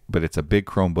fantastic, but it's a big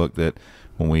Chromebook that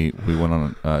when we went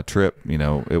on a trip, you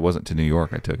know, it wasn't to New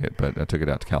York I took it, but I took it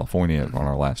out to California on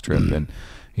our last trip. And,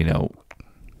 you know,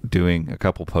 doing a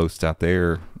couple posts out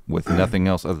there with nothing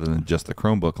else other than just the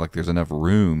Chromebook, like there's enough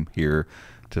room here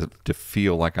to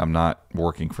feel like I'm not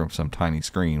working from some tiny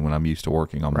screen when I'm used to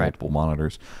working on multiple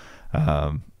monitors.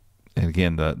 And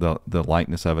again, the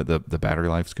lightness of it, the battery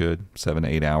life's good, 7 to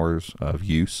 8 hours of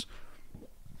use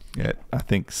at I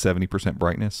think 70%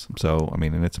 brightness. So I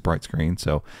mean, and it's a bright screen.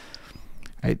 So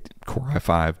Core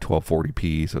i5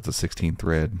 1240p, so it's a 16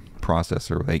 thread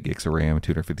processor with 8 gigs of RAM,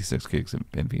 256 gigs of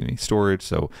NVMe storage.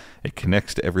 So it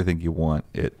connects to everything you want.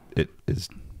 It is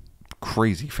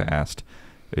crazy fast.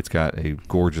 It's got a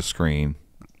gorgeous screen.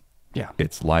 Yeah.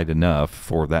 It's light enough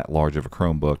for that large of a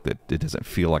Chromebook that it doesn't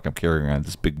feel like I'm carrying around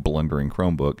this big blundering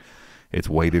Chromebook. It's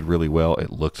weighted really well. It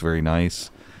looks very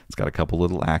nice. It's got a couple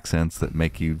little accents that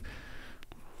make you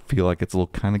feel like it's a little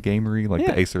kind of gamery. Like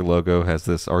the Acer logo has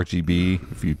this RGB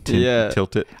if you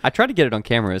tilt it. I tried to get it on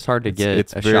camera. It's hard to get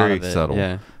it's a very shot of it. subtle.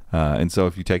 Yeah. And so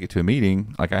if you take it to a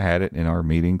meeting, like I had it in our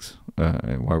meetings while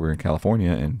we were in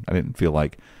California, and I didn't feel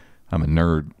like I'm a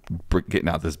nerd getting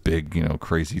out this big, you know,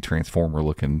 crazy transformer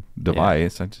looking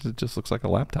device. It just looks like a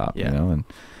laptop, you know,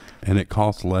 and it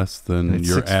costs less than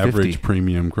your $650. average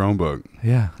premium Chromebook.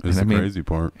 Yeah, is the crazy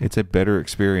part. It's a better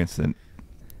experience than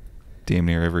damn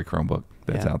near every Chromebook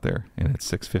that's out there, and it's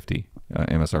 $650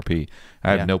 MSRP.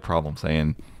 I have no problem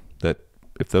saying that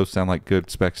if those sound like good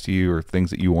specs to you or things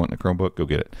that you want in a Chromebook, go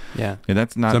get it. Yeah, and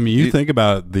that's not. So, I mean, you think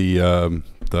about the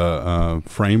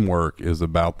framework is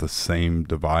about the same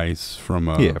device from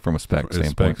a spec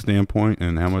standpoint.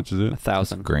 And how much is it?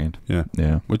 $1,000.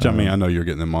 Yeah. Which I mean, I know you're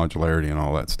getting the modularity and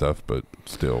all that stuff, but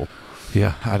still.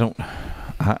 Yeah,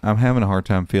 I'm having a hard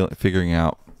time figuring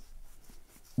out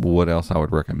what else I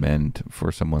would recommend for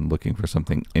someone looking for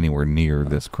something anywhere near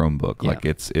this Chromebook. Like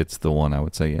it's the one I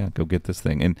would say, go get this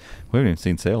thing. And we haven't even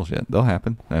seen sales yet. They'll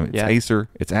happen. I mean, it's Acer.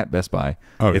 It's at Best Buy.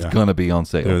 It's gonna be on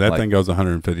sale. Dude, that thing goes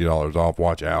 $150 off.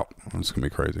 Watch out. It's gonna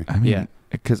be crazy. I mean,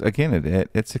 because again,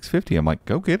 at $650, I'm like,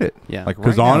 go get it. Yeah. Like,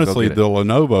 because honestly, the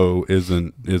Lenovo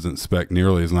isn't spec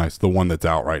nearly as nice. The one that's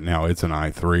out right now, it's an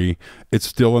i3. It's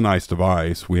still a nice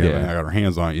device. We haven't got our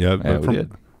hands on it yet. But we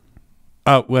did.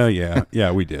 Oh, well,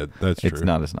 yeah, we did. That's true. It's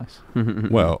not as nice.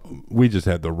 Well, we just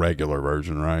had the regular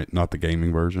version, right? Not the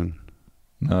gaming version.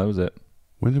 No, that was it.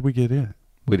 When did we get it?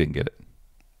 We didn't get it.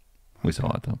 We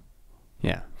saw it though.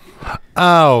 Yeah.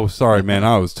 Oh, sorry, man.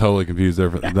 I was totally confused there.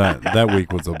 That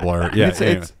week was a blur. Yeah,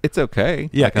 it's okay.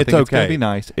 Yeah, like, I think it's gonna be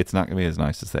nice. It's not gonna be as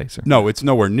nice as the Acer. No, it's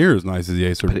nowhere near as nice as the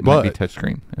Acer. But it might be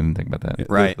touchscreen. I didn't think about that.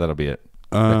 Right. That'll be it.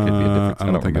 That could be a difference. I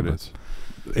don't think it is.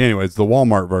 Anyways, the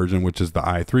Walmart version, which is the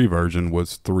i3 version,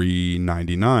 was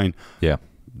 $399. Yeah.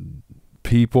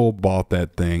 People bought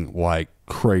that thing like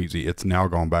crazy. It's now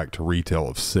gone back to retail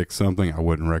of $6 something. I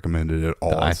wouldn't recommend it at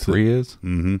all. The i3 is?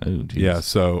 Mm-hmm. Oh, geez. Yeah,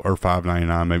 so, or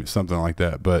 $599, maybe something like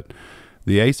that. But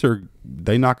the Acer,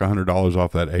 they knock $100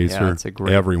 off that Acer.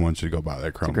 Everyone should go buy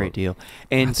that Chromebook. It's a great deal.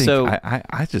 And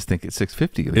I just think it's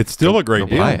 $650. It's still a great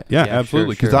deal. Yeah,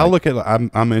 absolutely. Because I look at,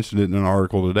 I mentioned it in an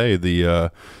article today.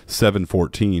 The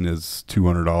 714 is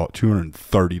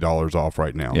 $230 off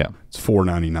right now. Yeah, it's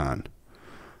 $499.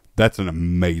 That's an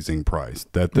amazing price.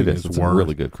 That thing is it's a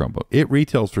really good Chromebook. It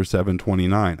retails for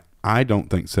 $729. I don't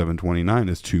think $729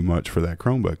 is too much for that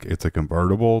Chromebook. It's a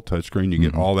convertible touchscreen. You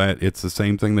get all that. It's the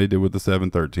same thing they did with the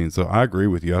 713. So I agree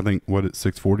with you. I think it's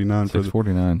 $649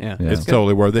 $649. Yeah, it's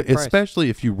totally worth it,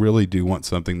 especially if you really do want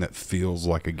something that feels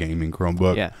like a gaming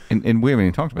Chromebook. Yeah, and we haven't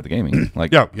even talked about the gaming.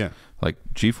 Like like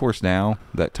GeForce Now,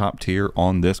 that top tier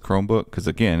on this Chromebook, because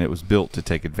again, it was built to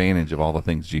take advantage of all the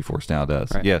things GeForce Now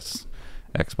does. Right. Yes,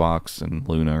 Xbox and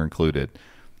Luna are included.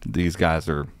 These guys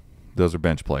those are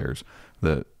bench players.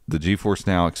 The GeForce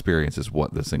Now experience is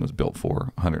what this thing was built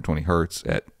for. 120 hertz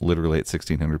at literally at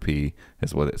 1600p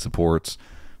is what it supports.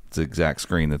 It's the exact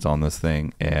screen that's on this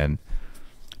thing, and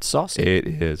it's saucy. It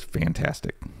is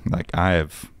fantastic. Like I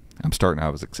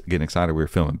was getting excited. We were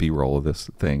filming B-roll of this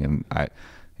thing, and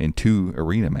in 2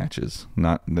 arena matches,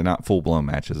 they're not full blown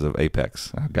matches of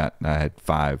Apex. I had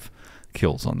 5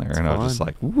 kills on there, and I was just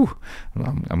like, "Woo!"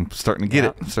 I'm starting to get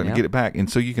it. I'm starting to get it back, and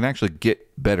so you can actually get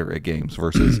better at games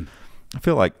versus. I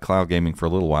feel like cloud gaming for a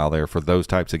little while there for those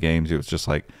types of games, it was just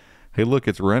like, "Hey, look,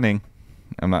 it's running.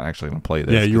 I'm not actually going to play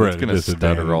this. Yeah, you're it's going to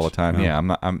stutter all the time. No. Yeah, I'm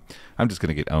not. I'm just going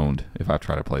to get owned if I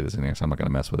try to play this in here. So I'm not going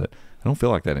to mess with it. I don't feel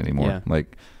like that anymore. Yeah.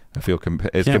 Like I feel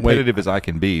as competitive as I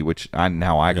can be, which I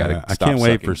got to. I can't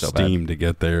wait for Steam to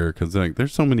get there because like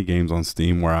there's so many games on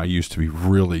Steam where I used to be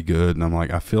really good, and I'm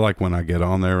like, I feel like when I get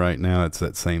on there right now, it's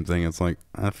that same thing. It's like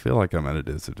I feel like I'm at a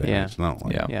disadvantage. Yeah. And I don't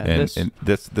like it. And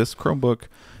this Chromebook.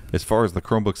 As far as the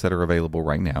Chromebooks that are available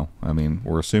right now, I mean,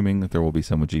 we're assuming that there will be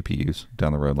some with GPUs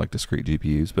down the road, like discrete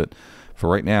GPUs. But for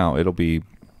right now, it'll be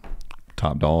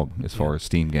top dog as far as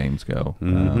Steam games go.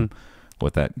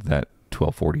 With that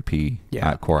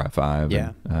 1240p Core i5.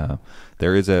 Yeah. And,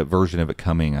 there is a version of it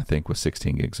coming, I think, with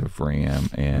 16 gigs of RAM.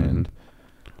 And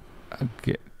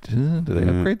do they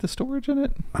upgrade the storage in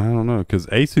it? I don't know because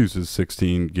Asus's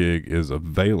 16 gig is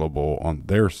available on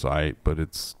their site, but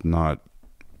it's not.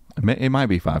 It might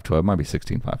be 512. It might be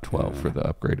 16,512 for the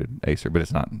upgraded Acer, but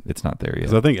it's not there yet.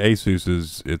 Because I think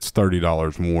Asus it's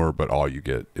 $30 more, but all you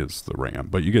get is the RAM.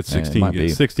 But you get 16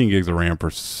 gigs of RAM for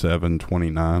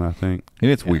 $729, I think. And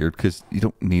it's weird because you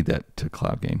don't need that to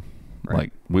cloud game. Right.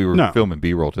 Like we were filming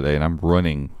B-roll today, and I'm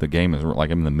running the game is like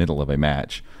I'm in the middle of a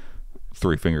match.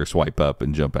 3-finger swipe up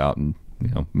and jump out and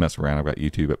mess around. I've got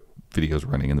YouTube videos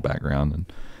running in the background,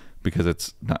 and because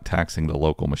it's not taxing the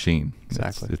local machine.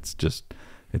 Exactly.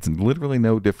 It's literally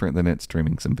no different than it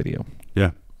streaming some video.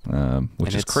 Yeah.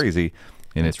 Which is crazy.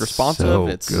 And it's responsive. So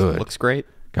it good. Looks great.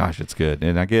 Gosh, it's good.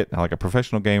 And I get like a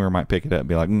professional gamer might pick it up and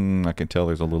be like, I can tell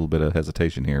there's a little bit of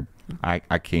hesitation here. I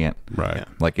can't. Right. Yeah.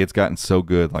 Like it's gotten so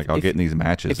good. Like I'll get in these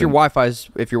matches. If your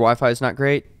Wi-Fi is not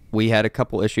great, we had a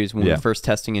couple issues when we were first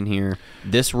testing in here.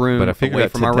 This room, but I figured away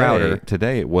from our router.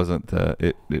 Today it wasn't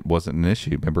it wasn't an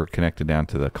issue. Remember, it connected down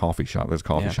to the coffee shop. There's a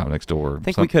coffee shop next door. I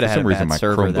think we could have had a bad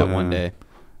server that one day.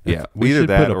 Yeah, either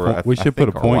that or we should put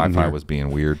a point in Wi-Fi here. was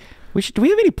being weird. Do we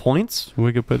have any points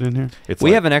we could put in here?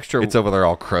 We have an extra. It's over there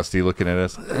all crusty looking at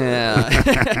us.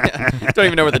 Yeah. Don't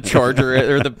even know where the charger is,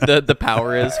 or the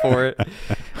power is for it.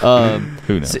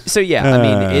 Who knows? So yeah, I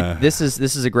mean, this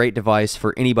is a great device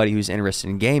for anybody who's interested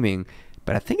in gaming.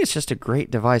 But I think it's just a great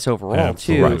device overall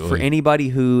too for anybody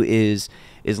who is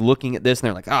looking at this and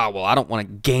they're like, oh well, I don't want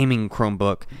a gaming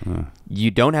Chromebook. You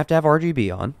don't have to have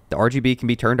RGB on. The RGB can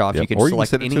be turned off. You can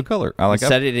select set it to a color.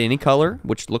 Set it in any color,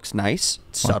 which looks nice,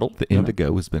 subtle. The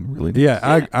indigo has been really nice.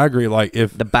 Yeah, I agree. Like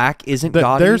if the back isn't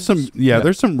gaudy.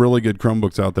 There's some really good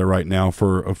Chromebooks out there right now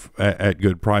at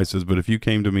good prices. But if you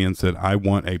came to me and said, I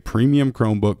want a premium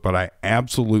Chromebook, but I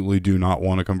absolutely do not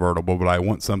want a convertible, but I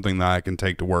want something that I can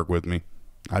take to work with me,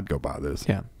 I'd go buy this.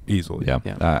 Yeah. Easily. Yeah.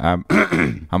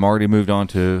 I'm already moved on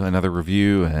to another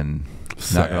review, and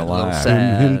not gonna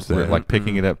lie, we're like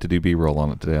picking it up to do B-roll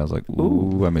on it today. I was like,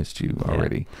 ooh, I missed you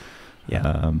already.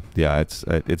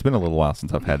 It's been a little while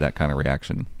since I've had that kind of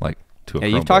reaction, like to a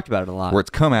Chromebook, you've talked about it a lot, where it's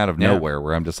come out of nowhere,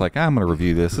 where I'm just like, I'm gonna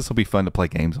review this. This will be fun to play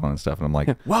games on and stuff. And I'm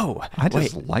like, whoa, I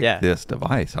just like this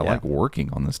device. I like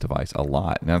working on this device a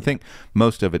lot, and I think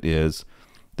most of it is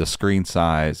the screen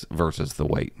size versus the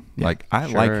weight. Like I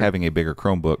like having a bigger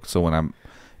Chromebook, so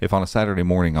if on a Saturday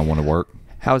morning I want to work.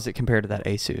 How is it compared to that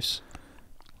Asus?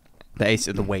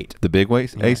 The weight. The big weight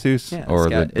Asus? Yeah, or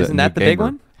isn't that the big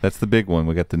one? That's the big one.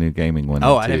 We got the new gaming one.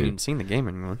 Oh, I haven't even seen the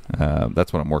gaming one.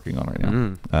 That's what I'm working on right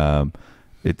now.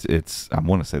 It's I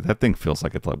want to say that thing feels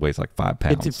like it weighs like 5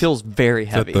 pounds. It feels very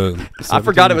heavy. I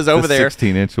forgot it was over there.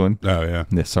 16-inch one. Oh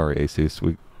yeah. Sorry,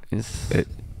 Asus.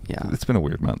 It's been a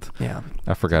weird month. Yeah.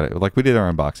 I forgot it. Like we did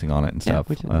our unboxing on it and stuff.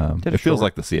 Did it feels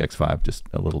like the CX5, just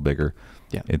a little bigger.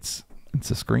 Yeah. It's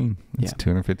a screen. It's a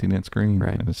 215-inch screen.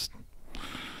 Right. I just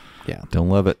don't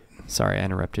love it. Sorry, I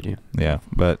interrupted you. Yeah,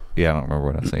 but I don't remember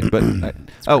what I was saying. But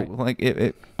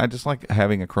I just like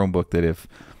having a Chromebook that if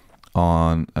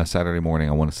on a Saturday morning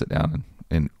I want to sit down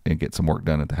and get some work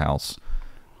done at the house,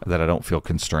 that I don't feel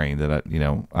constrained. That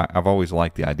I've always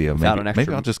liked the idea of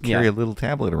maybe I'll just carry a little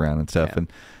tablet around and stuff.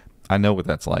 And I know what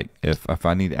that's like. If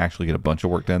I need to actually get a bunch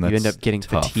of work done, that's you end up getting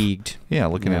tough. Fatigued. Yeah,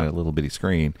 looking at a little bitty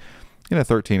screen.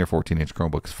 13 or 14-inch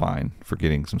Chromebook is fine for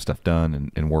getting some stuff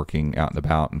done and working out and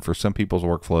about. And for some people's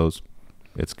workflows,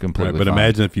 it's completely But fine.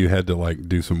 imagine if you had to like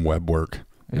do some web work.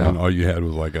 Yeah. And all you had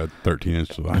was like a 13-inch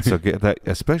device. So get that,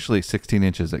 especially 16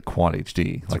 inches at Quad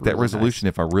HD. Like that really resolution,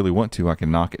 if I really want to, I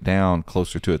can knock it down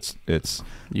closer to its.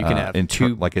 You can have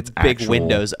two like its big actual,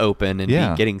 windows open and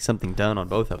Yeah. be getting something done on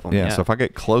both of them. Yeah, so if I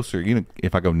get closer,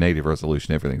 if I go native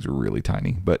resolution, everything's really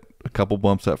tiny. But a couple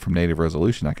bumps up from native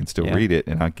resolution, I can still read it,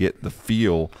 and I get the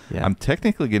feel. Yeah. I'm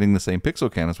technically getting the same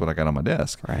pixel count as what I got on my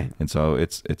desk. Right. And so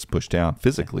it's pushed down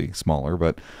physically smaller,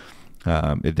 but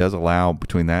it does allow,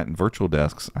 between that and virtual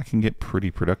desks, I can get pretty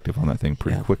productive on that thing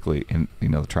pretty quickly. And, the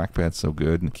trackpad's so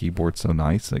good and the keyboard's so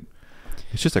nice. Like,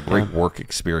 it's just a great work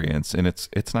experience, and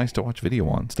it's nice to watch video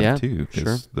on stuff too.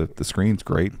 Sure. The screen's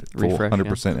great, full Refresh,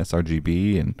 100%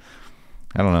 sRGB, and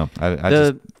I don't know.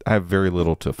 I have very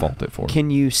little to fault it for. Can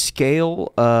you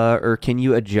scale or can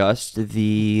you adjust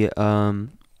the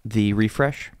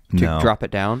refresh to drop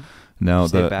it down? No,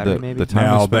 Save battery, maybe? the time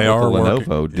Now I spent they are with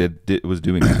the Lenovo was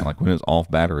doing that. Like when it was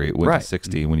off battery, it went Right. to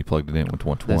 60. When you plugged it in, it went to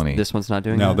 120. This one's not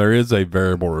doing Now that? there is a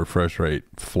variable refresh rate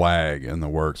flag in the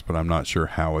works, but I'm not sure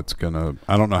how it's gonna.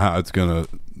 I don't know how it's gonna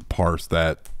parse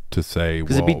that to say.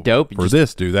 Well, it'd be dope. You for just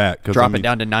this. Do that. 'Cause, drop I mean, it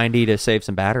down to 90 to save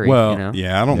some battery. Well, you know?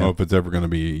 yeah, I don't Yeah. know if it's ever going to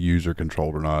be user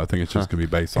controlled or not. I think it's just going to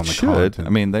be based on It the should. content. I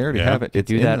mean, they already Yeah. have it. It's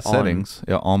do in that the settings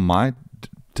on my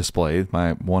display.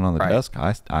 My one on the desk,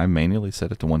 I manually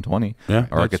set it to 120. Yeah,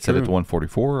 or I that's could set it true. to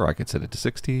 144, or I could set it to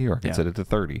 60, or I could set it to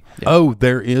 30. Oh,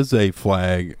 there is a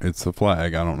flag. It's a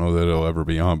flag. I don't know that it'll ever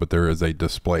be on, but there is a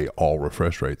display all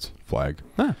refresh rates flag.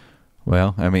 Huh.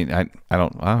 Well, I mean, I'll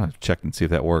have to check and see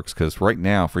if that works, because right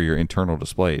now for your internal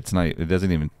display, it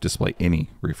doesn't even display any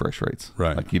refresh rates.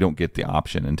 Right. Like you don't get the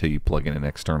option until you plug in an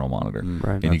external monitor.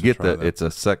 Right. And you get try that. it's a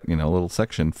little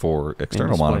section for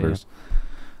external display, monitors.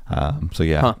 So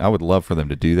yeah, I would love for them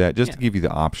to do that, just to give you the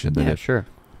option that sure.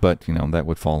 But that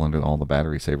would fall under all the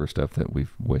battery saver stuff that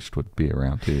we've wished would be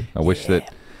around too. I wish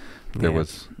that there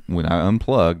was, when I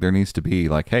unplug, there needs to be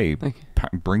like, hey,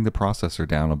 bring the processor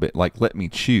down a bit. Like, let me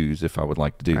choose if I would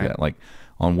like to do that. Like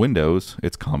on Windows,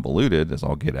 it's convoluted as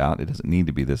all get out. It doesn't need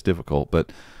to be this difficult,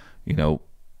 but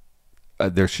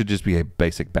there should just be a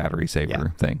basic battery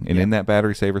saver thing. And in that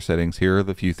battery saver settings, here are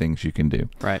the few things you can do.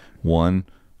 Right. 1,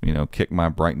 kick my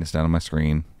brightness down on my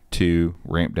screen. 2,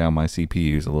 ramp down my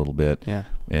CPUs a little bit. Yeah.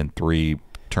 And 3,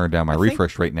 turn down my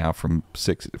refresh rate now from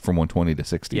 120 to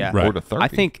 60 or to 30.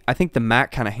 I think the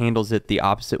Mac kind of handles it the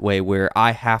opposite way, where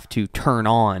I have to turn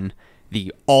on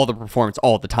all the performance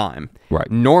all the time. Right.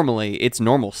 Normally, its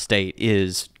normal state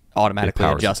is automatically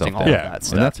adjusting all of that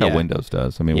stuff. And that's how Windows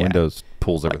does. I mean, Windows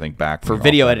pulls everything back for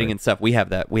video editing and stuff. We have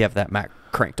that Mac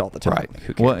cranked all the time. Right.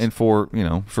 Who cares? Well, and for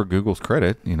Google's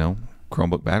credit,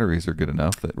 Chromebook batteries are good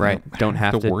enough that don't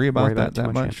have to worry about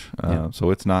that much. So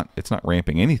it's not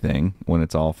ramping anything when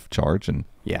it's off charge, and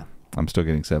I'm still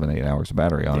getting 7-8 hours of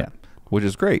battery on it, which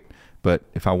is great. But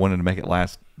if I wanted to make it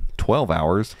last 12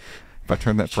 hours, if I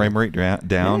turned that frame rate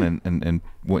down and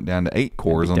went down to 8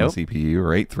 cores on the CPU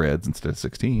or 8 threads instead of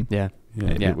 16,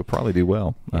 it would probably do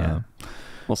well.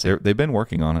 We'll see. They've been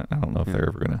working on it. I don't know if they're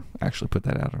ever going to actually put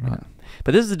that out or not.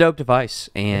 But this is a dope device,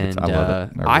 and I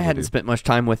love it. I hadn't spent much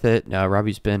time with it.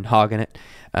 Robbie's been hogging it,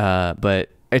 but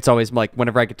it's always like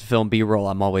whenever I get to film B-roll,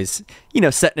 I'm always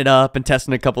setting it up and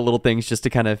testing a couple little things just to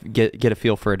kind of get a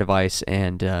feel for a device.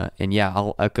 And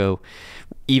I'll echo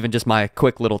even just my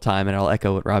quick little time, and I'll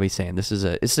echo what Robbie's saying. This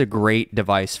is a great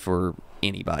device for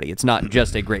anybody. It's not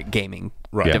just a great gaming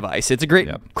device. It's a great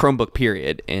Chromebook,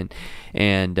 period. And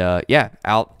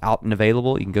out and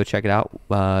available. You can go check it out.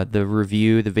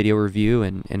 The video review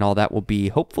and all that will be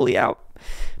hopefully out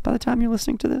by the time you're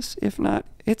listening to this. If not,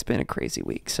 it's been a crazy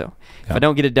week. So if I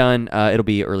don't get it done, it'll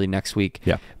be early next week.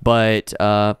 Yeah. But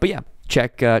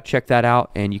check that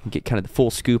out, and you can get kind of the full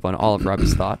scoop on all of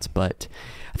Robbie's thoughts. But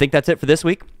I think that's it for this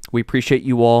week. We appreciate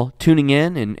you all tuning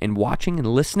in and watching and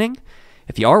listening.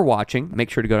 If you are watching, make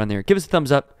sure to go down there, give us a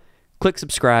thumbs up, click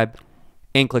subscribe,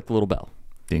 and click the little bell.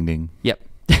 Ding ding. Yep.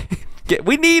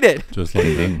 We need it. Just like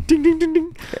ding ding ding ding ding.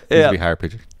 Needs to be higher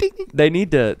picture. Ding, ding. They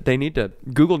need to.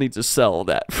 Google needs to sell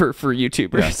that for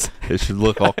YouTubers. Yeah. It should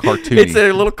look all cartoony. It's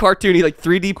a little cartoony, like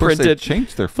 3D of course, printed. They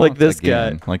changed their fonts like this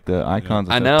again, guy, like the icons.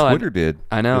 I That know. Twitter did.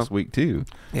 I know. This week too.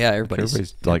 Yeah,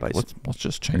 everybody's like, let's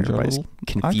just change our little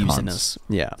confusing icons. us.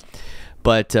 Yeah,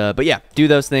 but yeah, do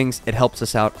those things. It helps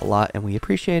us out a lot, and we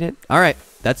appreciate it. All right,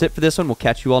 that's it for this one. We'll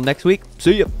catch you all next week.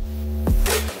 See ya.